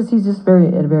 but he's just very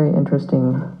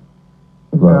interesting.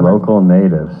 drummer. Local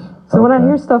natives. So when I Okay.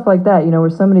 hear stuff like that, where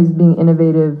somebody's being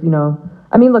innovative,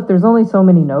 I mean, look, there's only so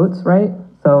many notes, right?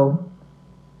 So,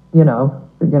 you're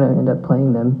gonna end up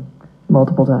playing them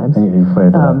multiple times. You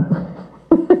played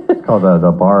It's called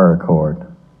the bar chord.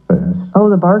 But it's- Oh,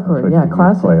 the bar that's chord, what yeah, you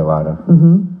classic. play a lot of.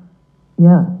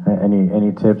 Yeah,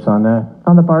 Any tips on that?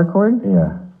 on the bar chord.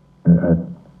 Yeah.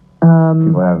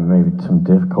 People have maybe some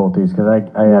difficulties because I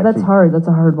Yeah, actually, that's hard. That's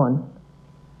a hard one.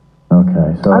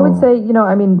 Okay, so I would say,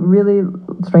 really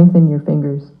strengthen your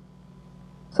fingers.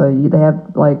 So they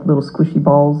have like little squishy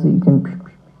balls that you can.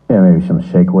 yeah, maybe some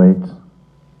shake weights.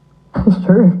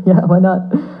 Sure, yeah, why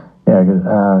not? Yeah,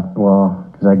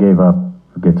 because I gave up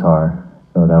guitar,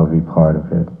 so that would be part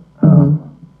of it.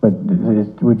 But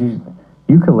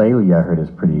ukulele? I heard is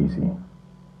pretty easy.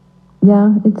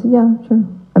 Yeah, sure.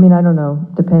 I mean, I don't know.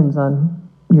 Depends on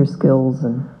your skills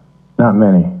and Not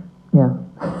many. yeah.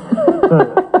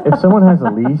 So if someone has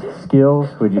the least skills,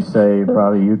 would you say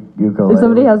probably ukulele? If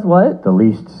somebody has what? the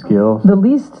least skills, The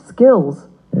least skills.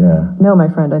 yeah. No, my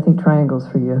friend, I think triangles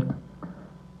for you.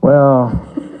 Well,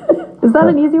 Is that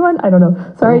an easy one? I don't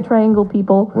know. Sorry, triangle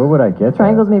people. where would I get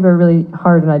Triangles maybe are really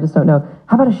hard, and I just don't know.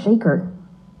 How about a shaker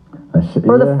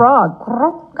or the frog?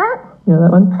 You know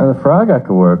that one? The frog I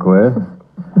could work with.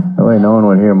 That way no one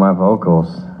would hear my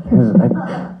vocals. 'Cause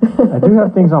I do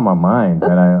have things on my mind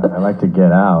that I like to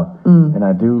get out, and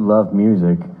I do love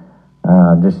music.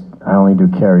 I only do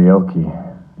karaoke,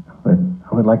 but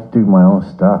I would like to do my own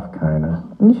stuff, kind of.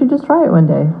 You should just try it one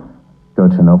day. Go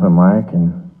to an open mic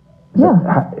and. Is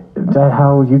that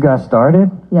how you got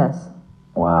started? Yes.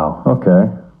 Wow. Okay.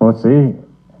 Well, see,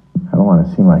 I don't want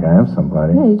to seem like I am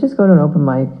somebody. Yeah, you just go to an open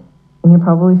mic, and you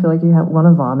probably feel like you want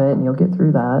to vomit, and you'll get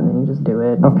through that, and then you just do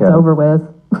it. And Okay. It's over with.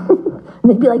 And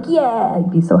they'd be like, yeah,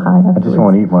 you'd be so high I afterwards. just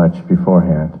won't eat much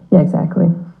beforehand. Yeah,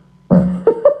 exactly.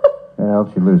 It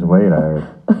helps you lose weight, I heard.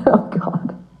 Oh,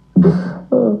 God.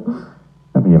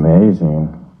 That'd be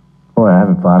amazing. Boy, I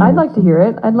haven't thought of I'd like to hear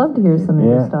it. I'd love to hear some of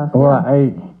your stuff. Well,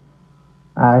 yeah.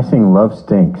 I sing Love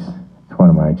Stinks. It's one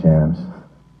of my jams.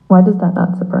 Why does that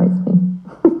not surprise me?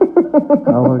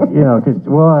 I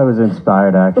was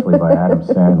inspired actually by Adam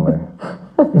Sandler.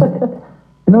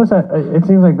 You notice that it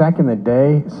seems like back in the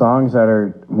day, songs that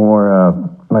are more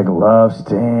like Love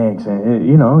Stinks, and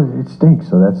it stinks.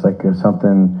 So that's like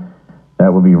something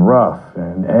that would be rough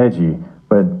and edgy.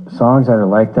 But songs that are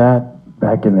like that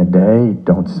back in the day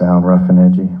don't sound rough and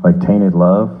edgy. Like Tainted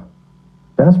Love.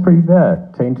 That's pretty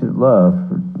bad. Tainted Love.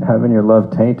 Having your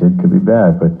love tainted could be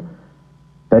bad, but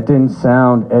that didn't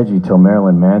sound edgy till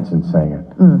Marilyn Manson sang it.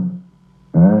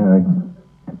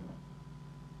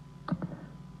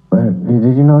 But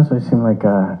did you notice it seemed like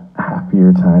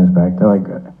happier times back then? Like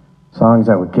songs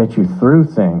that would get you through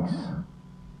things.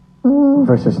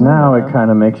 Versus now, it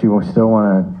kind of makes you still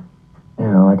want to,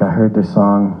 like I heard this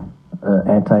song,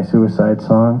 anti-suicide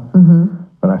song,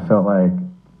 but I felt like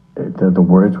the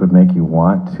words would make you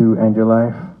want to end your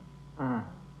life.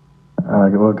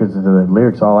 Because the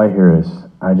lyrics, all I hear is,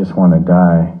 I just want to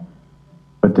die.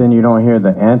 But then you don't hear the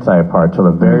anti part till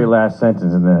the very last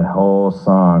sentence in the whole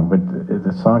song. But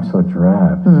the song's so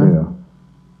drab, too.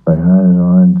 Like, I just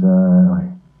want to die.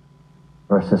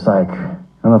 Versus like, I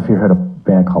don't know if you heard a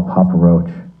band called Papa Roach.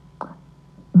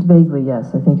 Vaguely,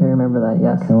 yes. I think I remember that,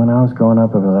 yes. And when I was growing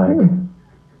up, it was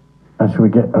like, should we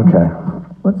get, okay.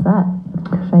 What's that?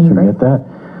 Shiny Should we bright? get that?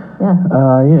 Yeah.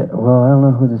 Yeah, well, I don't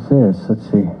know who this is. Let's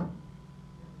see.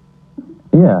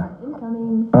 Yeah.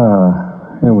 Incoming.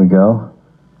 Here we go.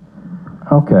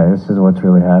 Okay, this is what's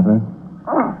really happening.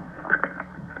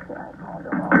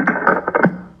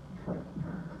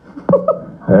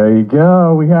 There you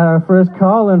go. We had our first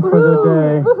call-in for the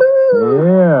day.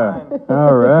 Yeah.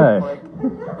 All right.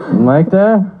 You like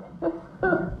that?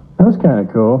 That was kind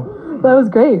of cool. That was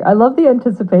great. I love the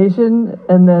anticipation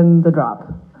and then the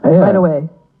drop. Yeah. Right away.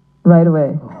 Right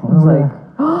away. I was like,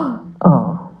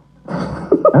 oh.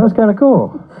 That was kind of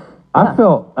cool. I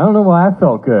don't know why I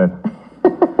felt good.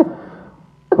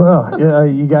 Well, yeah,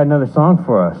 you got another song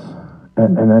for us.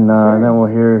 And then we'll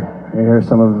hear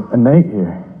some of Nate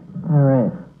here. All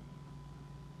right.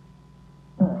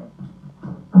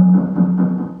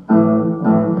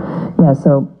 Yeah,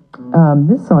 so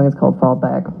this song is called Fall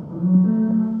Back.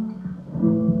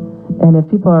 And if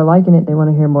people are liking it, they want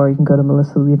to hear more, you can go to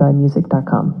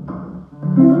melissalevimusic.com.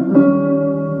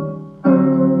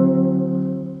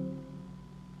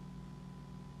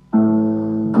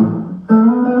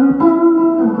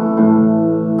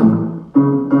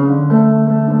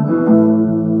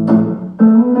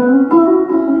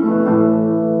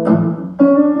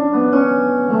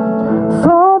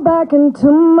 into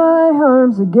my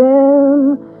arms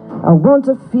again. I want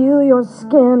to feel your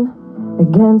skin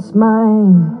against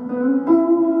mine.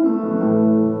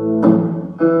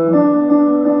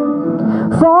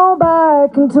 Fall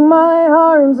back into my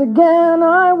arms again.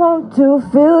 I want to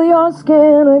feel your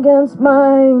skin against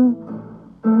mine.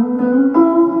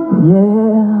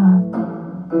 Yeah.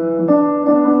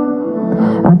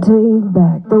 I take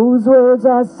back those words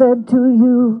I said to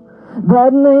you.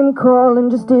 That name calling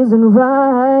just isn't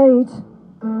right.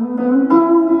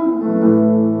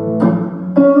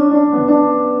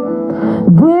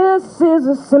 This is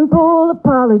a simple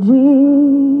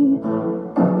apology.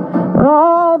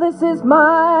 Oh, this is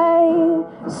my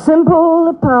simple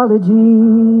apology.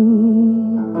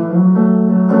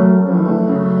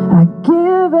 I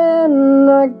give in,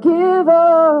 I give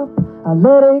up, I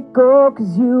let it go,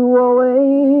 'cause you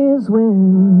always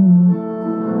win.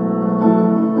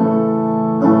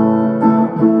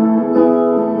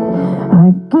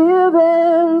 I give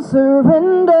in,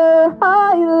 surrender,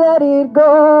 I let it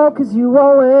go, 'cause you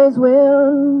always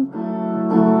win.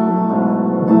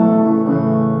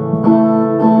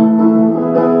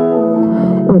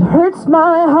 It hurts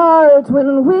my heart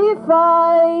when we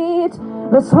fight.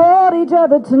 Let's hold each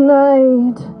other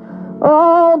tonight.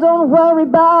 Oh, don't worry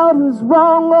about who's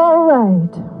wrong or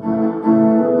right.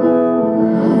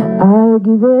 I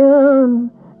give in,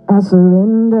 I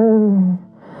surrender,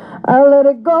 I let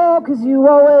it go, 'cause you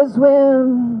always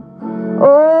win.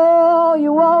 Oh,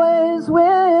 you always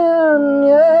win,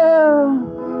 yeah.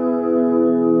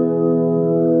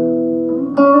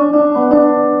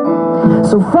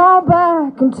 So fall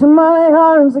back into my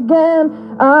arms again.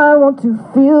 I want to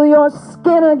feel your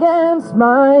skin against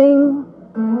mine.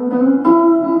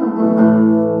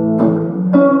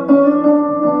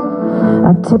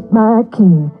 I tip my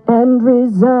king and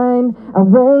resign. I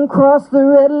won't cross the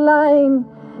red line.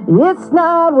 It's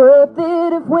not worth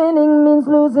it if winning means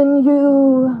losing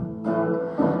you.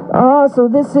 Oh, so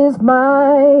this is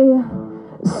my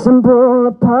simple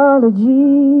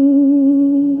apology.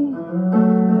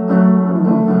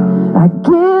 I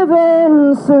give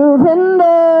in,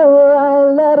 surrender, I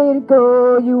let it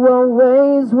go, you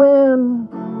always win.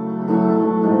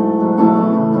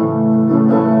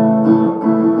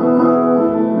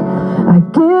 I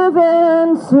give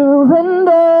in,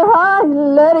 surrender, I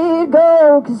let it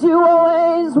go, 'cause you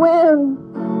always win.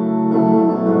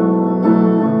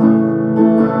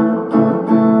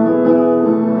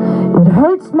 It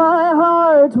hurts my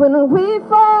heart when we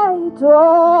fight.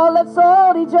 Oh, let's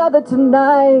hold each other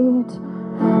tonight.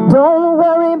 Don't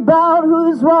worry about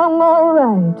who's wrong or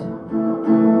right.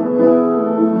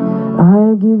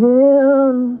 I give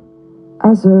in,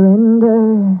 I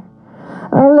surrender,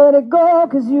 I let it go,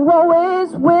 'cause you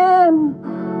always win.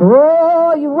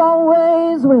 Oh, you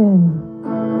always win.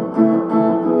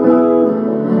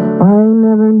 I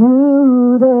never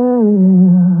knew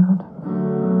that.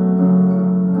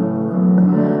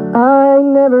 I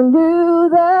never knew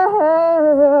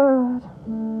that.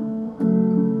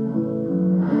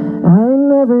 I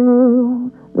never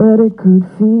knew that it could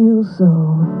feel so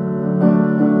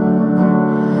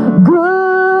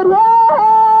good. Yeah.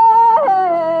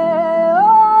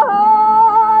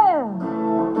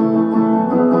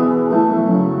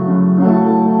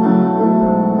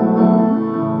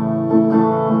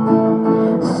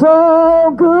 So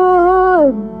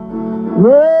good,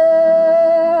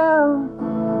 yeah.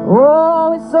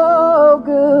 Oh, it's so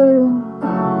good.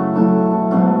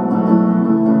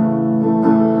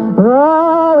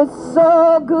 Oh, it's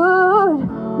so good,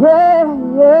 yeah,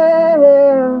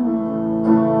 yeah.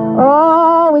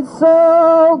 Oh, it's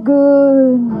so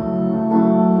good.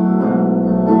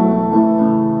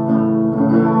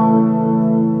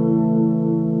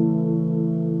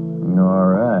 All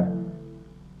right.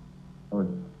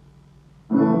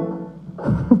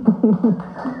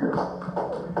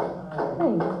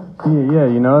 Yeah,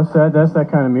 you know, so that's that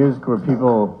kind of music where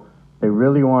people, they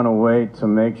really want to wait to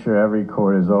make sure every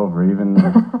chord is over, even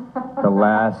the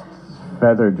last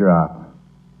feather drop.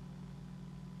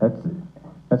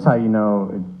 That's how you know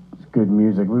it's good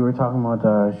music. We were talking about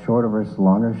shorter versus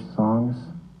longer songs.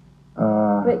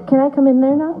 Wait, can I come in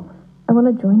there now? I want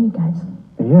to join you guys.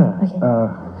 Yeah. Okay.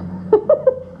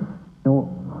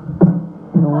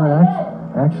 You know what?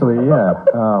 Actually, yeah.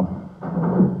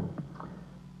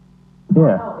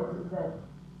 Yeah.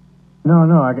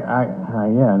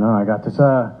 No, I got this.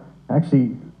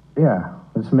 Actually, yeah.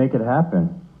 Let's make it happen.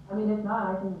 I mean, if not,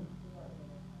 I can.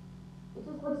 It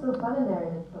just looks so fun in there,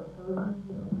 and it's so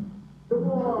cozy. Come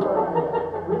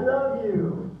on, we love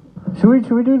you. Should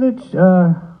we do the?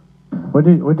 What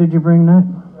did you bring?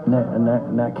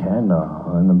 That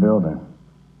candle in the building.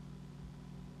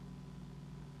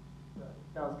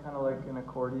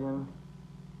 accordion,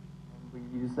 and we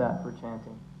use that for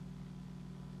chanting.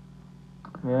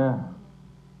 Yeah.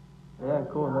 Yeah,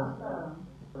 cool.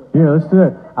 Yeah, let's do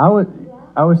that. I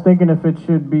was thinking if it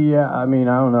should be. I mean,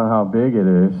 I don't know how big it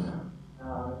is.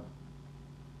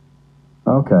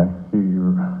 Okay,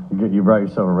 you brought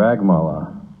yourself a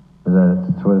ragmala.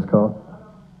 That's what it's called?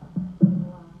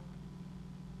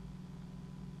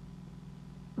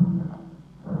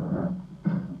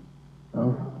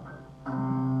 Oh,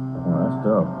 that's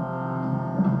dope.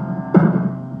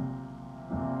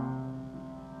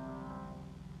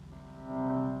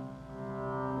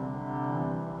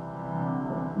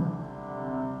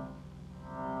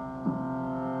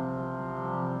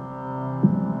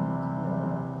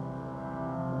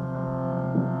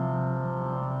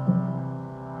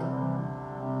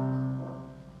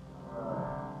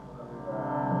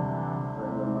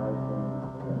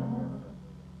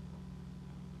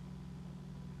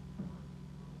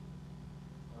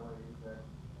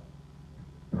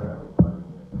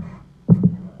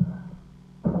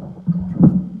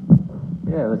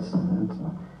 Yeah,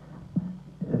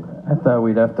 I thought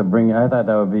we'd have to bring. I thought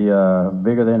that would be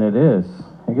bigger than it is.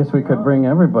 I guess we could bring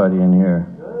everybody in here.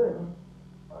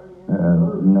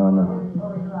 No.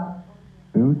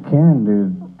 We can do.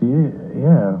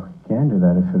 Yeah, we can do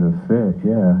that if it would fit.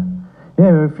 Yeah.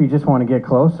 Yeah, if you just want to get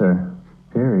closer.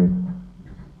 Period.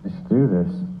 Just do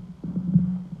this.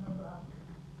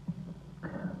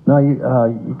 No,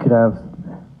 you could have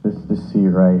this seat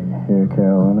right here,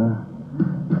 Carolina.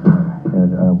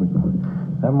 And,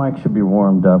 that mic should be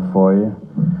warmed up for you.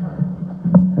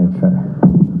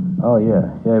 Oh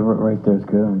yeah, right there's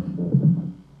good.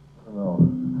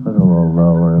 A little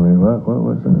low earlier. What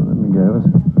was it? Let me guess.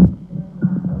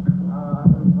 I've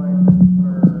been playing this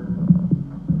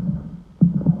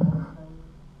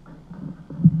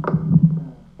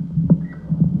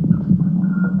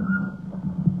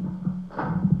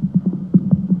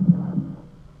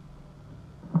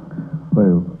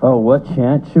Wait. Oh, what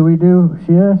chant should we do?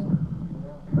 She asked.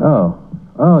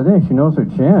 Oh, dang, she knows her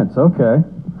chants. Okay.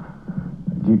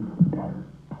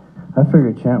 I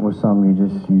figured chant was something you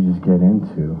just get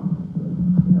into.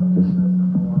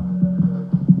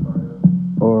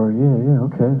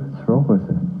 Okay, let's roll with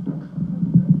it.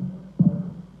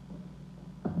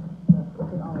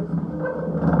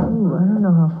 Ooh, I don't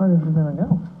know how far this is gonna go.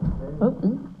 Oh,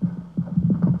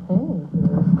 hey.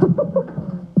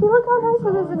 See, look how nice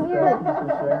it is in here.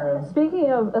 Speaking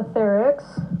of etherics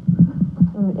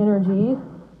and energy,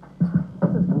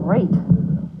 this is great.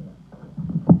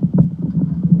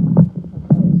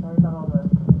 Okay, sorry about all the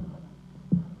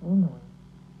noise.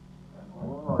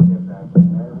 We'll get back in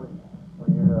there when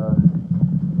you're.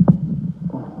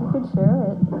 You could share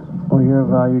it. Oh, you're a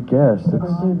valued guest.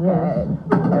 Let's do this.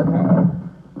 Okay.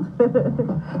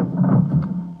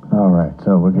 All right,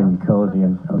 so we're getting cozy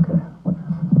and okay.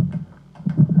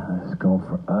 Let's go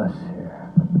for us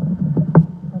here.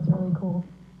 That's really cool.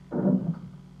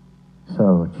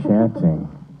 So chanting,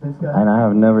 and I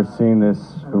have never seen this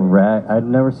rag. I've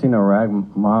never seen a rag.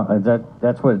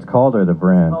 That's what it's called, or the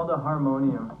brand? It's called a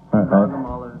harmonium. Right.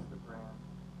 Ragmala is the brand.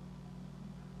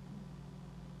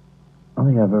 I don't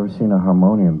think I've ever seen a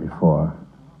harmonium before.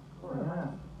 Oh yeah,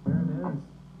 there it is.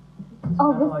 It's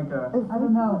Oh, kind of like a I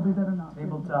don't know. We better not.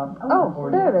 tabletop. Oh,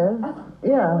 accordion. there it is.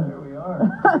 Yeah. There we are.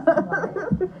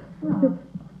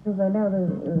 Because I know that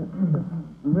it's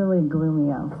really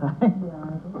gloomy outside.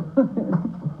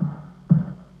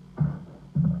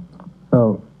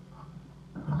 So,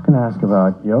 I was going to ask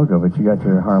about yoga, but you got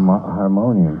your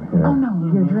harmonium here. Oh no,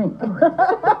 your drink.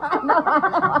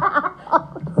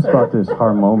 What's about this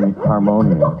harmonium?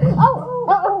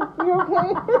 You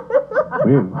okay?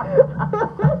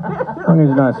 As long as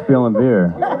you're not spilling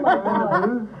beer.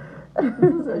 This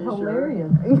is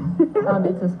hilarious.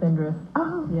 It's a spindrift.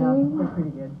 Oh, okay. Yeah, they're pretty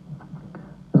good.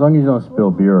 As long as you don't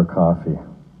spill beer or coffee.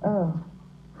 Oh.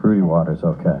 Fruity water's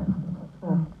okay.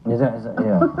 Is that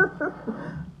yeah.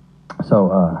 So,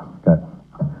 got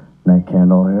night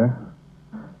candle here.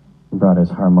 Brought his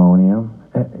harmonium.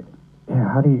 Yeah,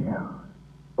 how do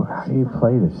you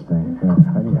play this thing?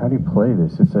 How do you play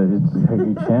this? You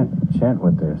chant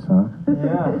with this, huh?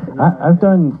 Yeah. I've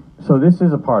done. So this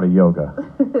is a part of yoga.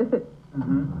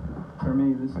 For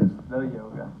me, this is the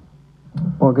yoga.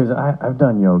 Well, because I've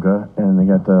done yoga, and they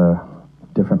got the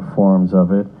different forms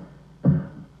of it.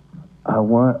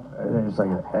 There's like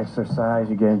an exercise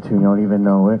you get into, you don't even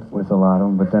know it with a lot of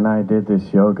them. But then I did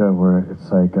this yoga where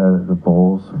it's like the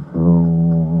bowls,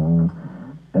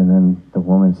 and then the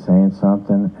woman's saying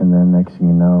something, and then next thing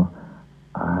you know,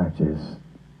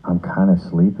 I'm kind of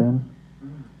sleeping,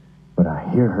 but I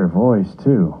hear her voice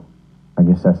too. I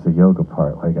guess that's the yoga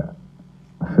part. Like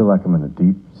feel like I'm in a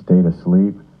deep state of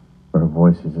sleep, or her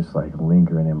voice is just like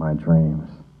lingering in my dreams.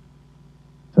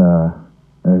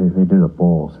 They do the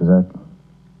bowls. Is that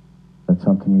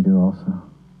something you do also?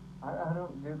 I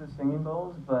don't do the singing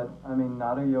bowls, but I mean,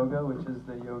 Nada Yoga, which is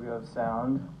the yoga of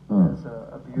sound, Mm. is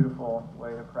a beautiful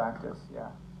way to practice,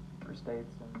 for states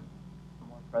and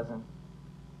more present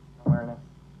awareness.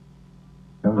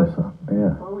 Yeah.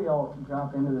 Before we all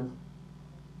drop into this,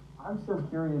 I'm so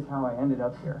curious how I ended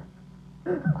up here.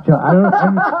 Joe,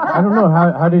 I don't know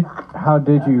how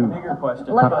did you? Bigger question.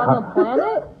 Like but- on the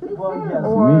planet? Well, yes.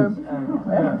 Or- me.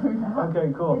 Yeah.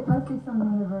 Okay, cool. It must be some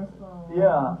universal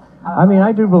Yeah. I mean,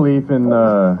 I do believe in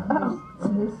mystery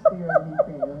we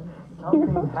created.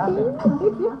 Something happened.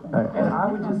 And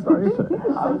I would just,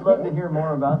 I would love to hear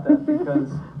more about that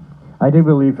because, I do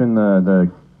believe in the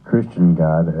Christian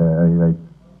God.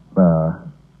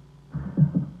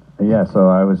 Yeah, so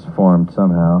I was formed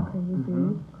somehow.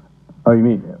 Oh, you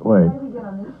mean wait? How did we get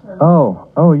on this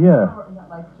show? Oh yeah. Or not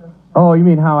like just, Oh, you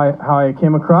mean how I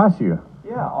came across you?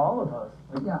 yeah, all of us.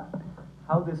 Like, yeah.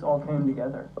 how this all came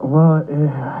together. Well,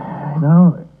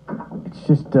 it's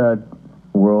just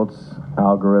world's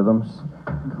algorithms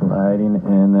colliding,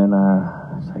 and then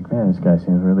it's like, man, this guy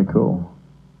seems really cool.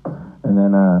 And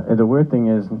then and the weird thing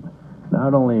is,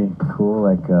 not only cool,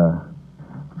 like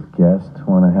guests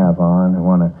want to have on and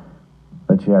want to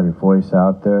let you have your voice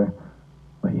out there,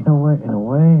 but you know what? In a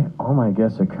way, all my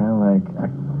guests are kind of like, I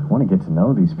want to get to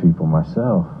know these people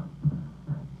myself,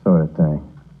 sort of thing.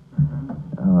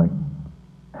 I like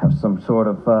have some sort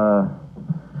of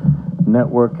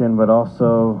networking, but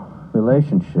also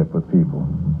relationship with people.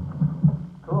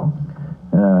 Cool.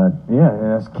 Yeah,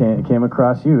 and came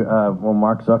across you. Well,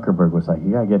 Mark Zuckerberg was like,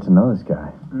 you gotta get to know this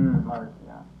guy, Mark,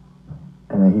 yeah.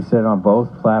 and then he said it on both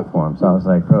platforms. I was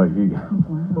like, bro, you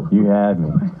had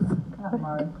me. Not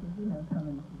Mark, you know,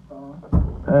 coming people.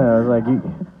 I was like,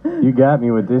 you got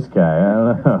me with this guy. I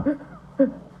don't know.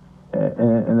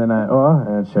 And then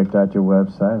I checked out your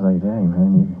website. I was like, dang,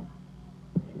 man,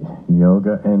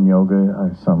 yoga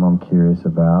is something I'm curious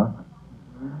about.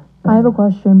 I have a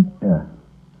question. Yeah.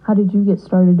 How did you get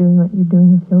started doing what you're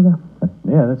doing with yoga?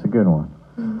 Yeah, that's a good one.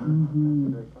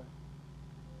 Great question.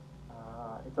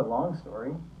 It's a long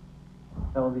story.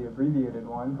 Tell the abbreviated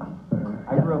one.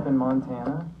 I grew up in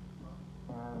Montana,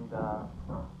 and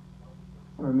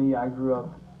for me, I grew up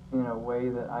in a way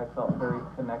that I felt very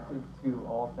connected to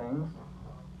all things,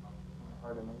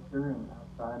 part of nature and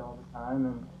outside all the time,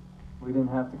 and we didn't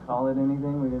have to call it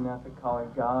anything. We didn't have to call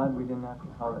it God. We didn't have to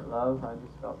call it love. I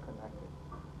just felt connected.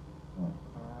 And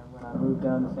when I moved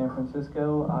down to San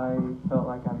Francisco, I felt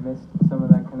like I missed some of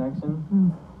that connection.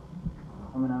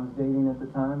 Someone I was dating at the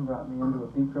time brought me into a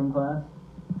Bikram class,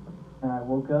 and I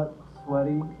woke up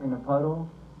sweaty in a puddle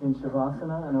in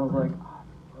Shavasana, and I was like, I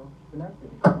feel connected.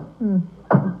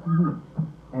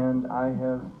 And I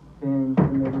have been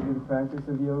committed to the practice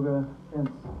of yoga since.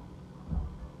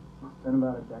 It's been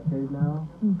about a decade now.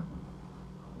 And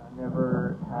I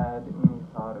never had any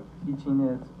thought of teaching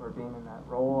it or being in that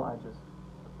role. I just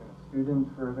have been a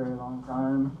student for a very long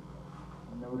time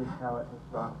and noticed how it has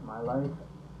rocked my life.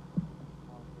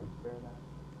 I'll share that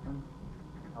and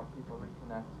help people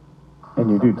reconnect. And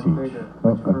you do Something teach. Bigger,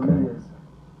 Oh, which for me is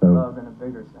So- love in a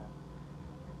bigger sense.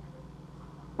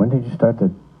 When did you start the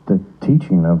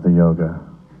teaching of the yoga?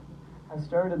 I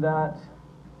started that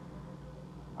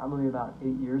probably about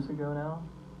 8 years ago now,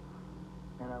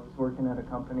 and I was working at a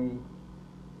company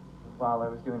while I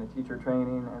was doing a teacher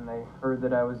training, and they heard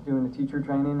that I was doing the teacher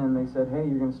training, and they said, hey,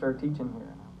 you're going to start teaching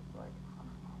here. And I was like,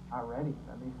 I'm not ready.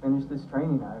 Let me finish this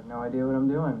training. I have no idea what I'm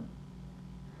doing.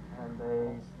 And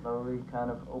they slowly kind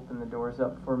of opened the doors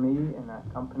up for me in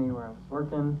that company where I was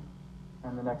working,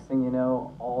 and the next thing you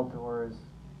know, all doors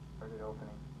started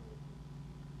opening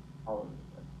all over the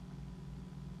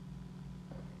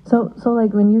place. So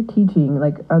like when you're teaching,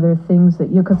 like are there things that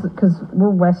you, because we're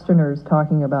Westerners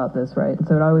talking about this, right? And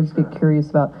so I always get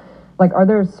curious about, like, are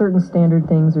there certain standard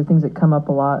things or things that come up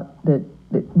a lot that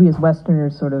we as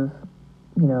Westerners sort of,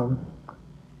 you know,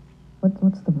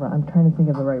 what's the, I'm trying to think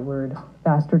of the right word,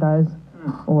 bastardize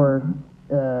or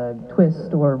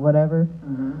twist or whatever.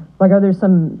 Like, are there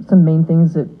some main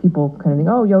things that people kind of think,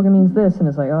 oh, yoga means this, and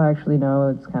it's like, oh, actually no,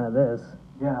 it's kind of this.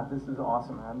 Yeah, this is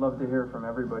awesome. I'd love to hear from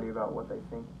everybody about what they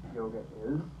think yoga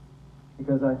is,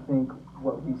 because I think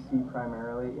what we see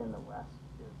primarily in the West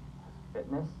is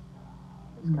fitness.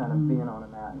 It's kind of being on a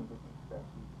mat and getting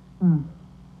stretchy.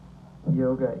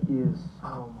 Yoga is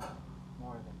so much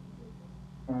more than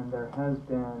yoga. And there has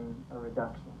been a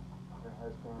reduction. There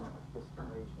has been a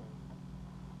distillation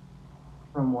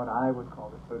from what I would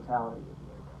call the totality of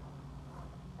yoga.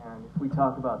 And if we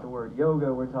talk about the word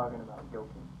yoga, we're talking about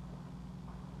yoking.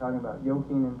 We're talking about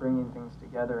yoking and bringing things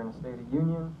together in a state of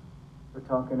union. We're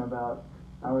talking about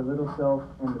our little self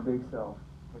and the big self,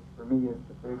 which for me is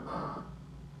the big love.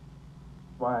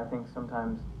 Why I think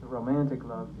sometimes the romantic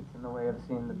love gets in the way of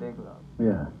seeing the big love.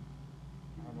 Yeah.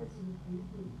 And it's,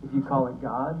 if you call it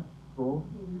God, cool.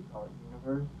 You call it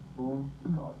universe, cool.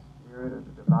 You call it spirit or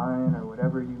the divine or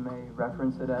whatever you may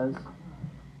reference it as.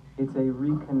 It's a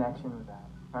reconnection with that.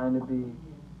 Trying to be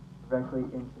directly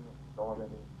intimate with all that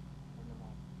is in the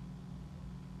moment.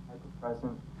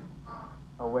 Hyper-present,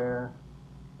 aware,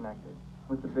 connected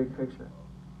with the big picture.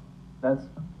 That's,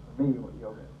 for me, what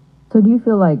yoga is. So do you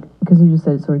feel like, because you just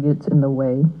said it sort of gets in the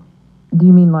way, do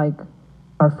you mean like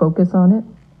our focus on it?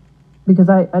 Because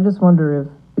I just wonder if,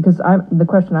 because the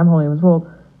question I'm holding was, well,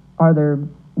 are there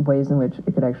ways in which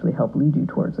it could actually help lead you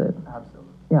towards it?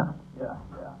 Absolutely. Yeah. Yeah.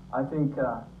 I think,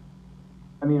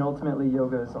 ultimately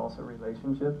yoga is also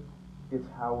relationship. It's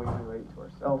how we relate to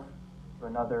ourselves, to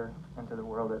another, and to the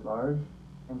world at large.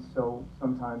 And so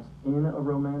sometimes in a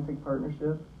romantic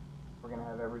partnership, we're going to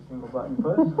have every single button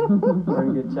pushed. We're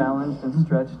going to get challenged and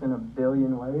stretched in a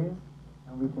billion ways,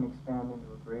 and we can expand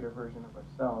into a greater version of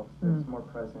ourselves that's more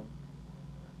present.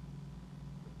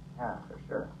 Yeah, for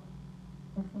sure.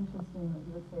 It's interesting that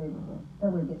you would say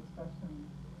that we get stretched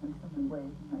in so many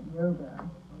ways, and that yoga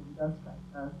really does stretch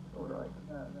us, or like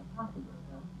the hatha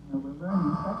yoga. We're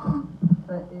learning stretching,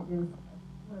 but it is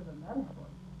sort of a metaphor.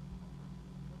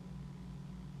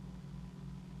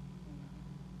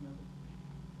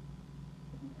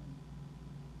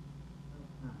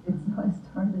 I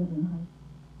started in high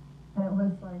school, and it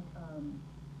was like,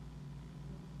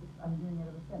 I'm doing it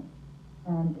ever since,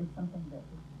 and it's something that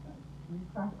is we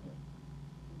practice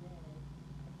today.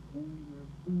 When you're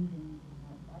breathing,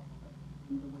 that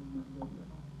the way you live your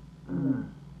life,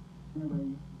 in a way,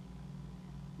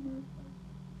 it's like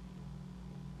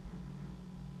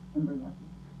remembering that,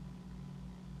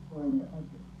 pouring your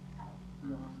edges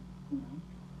beyond,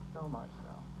 So much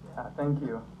so. Yeah, thank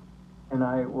you. And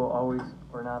I will always,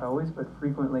 or not always, but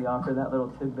frequently offer that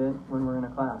little tidbit when we're in a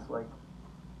class, like,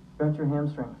 stretch your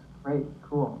hamstrings. Great,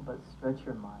 cool, but stretch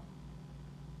your mind.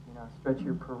 Stretch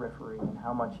your periphery and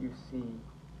how much you see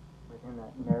within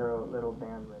that narrow little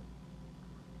bandwidth.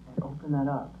 And open that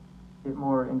up. Get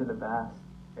more into the vast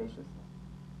spaciousness.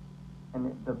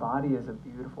 And the body is a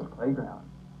beautiful playground.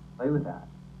 Play with that.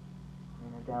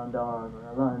 In a down dog or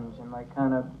a lunge, and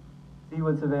kind of see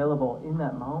what's available in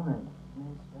that moment. And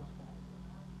then stretch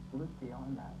that. Look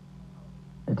beyond that.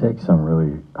 It takes some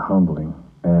really humbling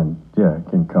and,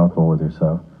 getting comfortable with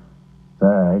yourself.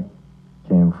 I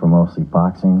came from mostly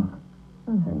boxing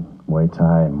and Muay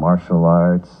Thai and martial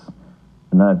arts.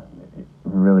 Not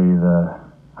really the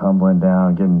humbling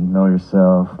down, getting to know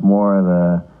yourself, more of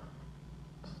the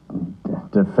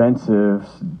defensive,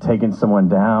 taking someone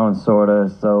down, sort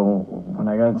of. So when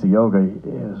I got into yoga, it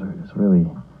was really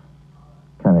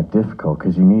kind of difficult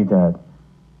because you need that.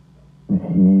 You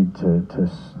need to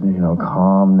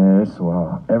calmness.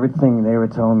 Well, everything they were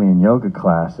telling me in yoga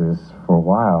classes for a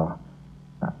while,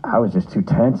 I was just too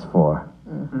tense for.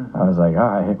 I was like, all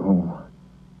right,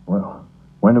 well,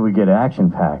 when do we get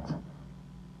action-packed?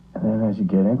 And then as you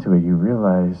get into it, you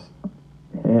realize,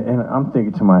 and I'm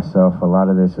thinking to myself, a lot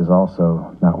of this is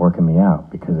also not working me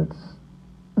out because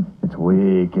it's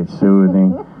weak, it's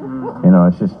soothing,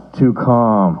 it's just too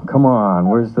calm. Come on,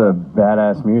 where's the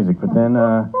badass music? But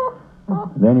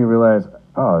then you realize,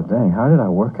 oh, dang, how did I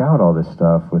work out all this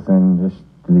stuff within just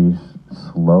these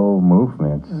slow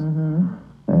movements?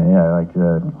 Like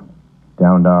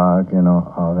down dog,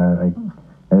 all that.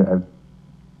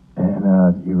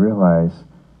 And you realize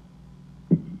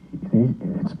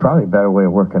it's probably a better way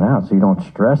of working out so you don't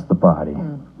stress the body.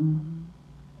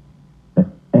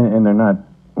 And they're not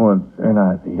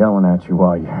yelling at you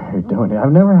while you're doing it.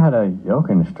 I've never had a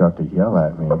yoga instructor yell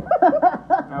at me.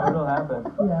 No, it'll happen.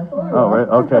 Oh, right?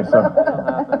 Okay, so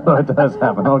it does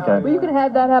happen. Okay. Well, you can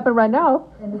have that happen right now.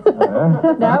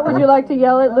 Now, would you like to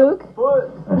yell at Luke?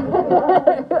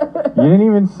 You didn't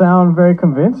even sound very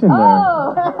convincing there.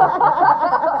 Oh.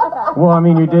 Well, I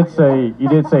mean, you did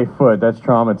say foot. That's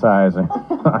traumatizing.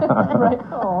 Right.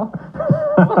 Oh.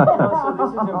 So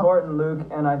this is important, Luke,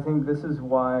 and I think this is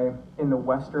why in the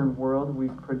Western world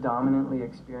we've predominantly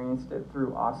experienced it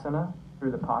through asana,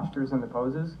 through the postures and the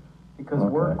poses, because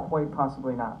we're quite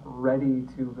possibly not ready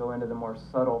to go into the more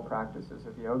subtle practices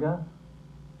of yoga,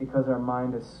 because our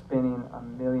mind is spinning a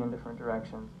million different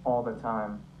directions all the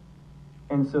time.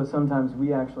 And so sometimes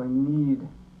we actually need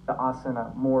the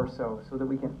asana more so that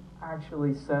we can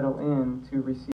actually settle in to receive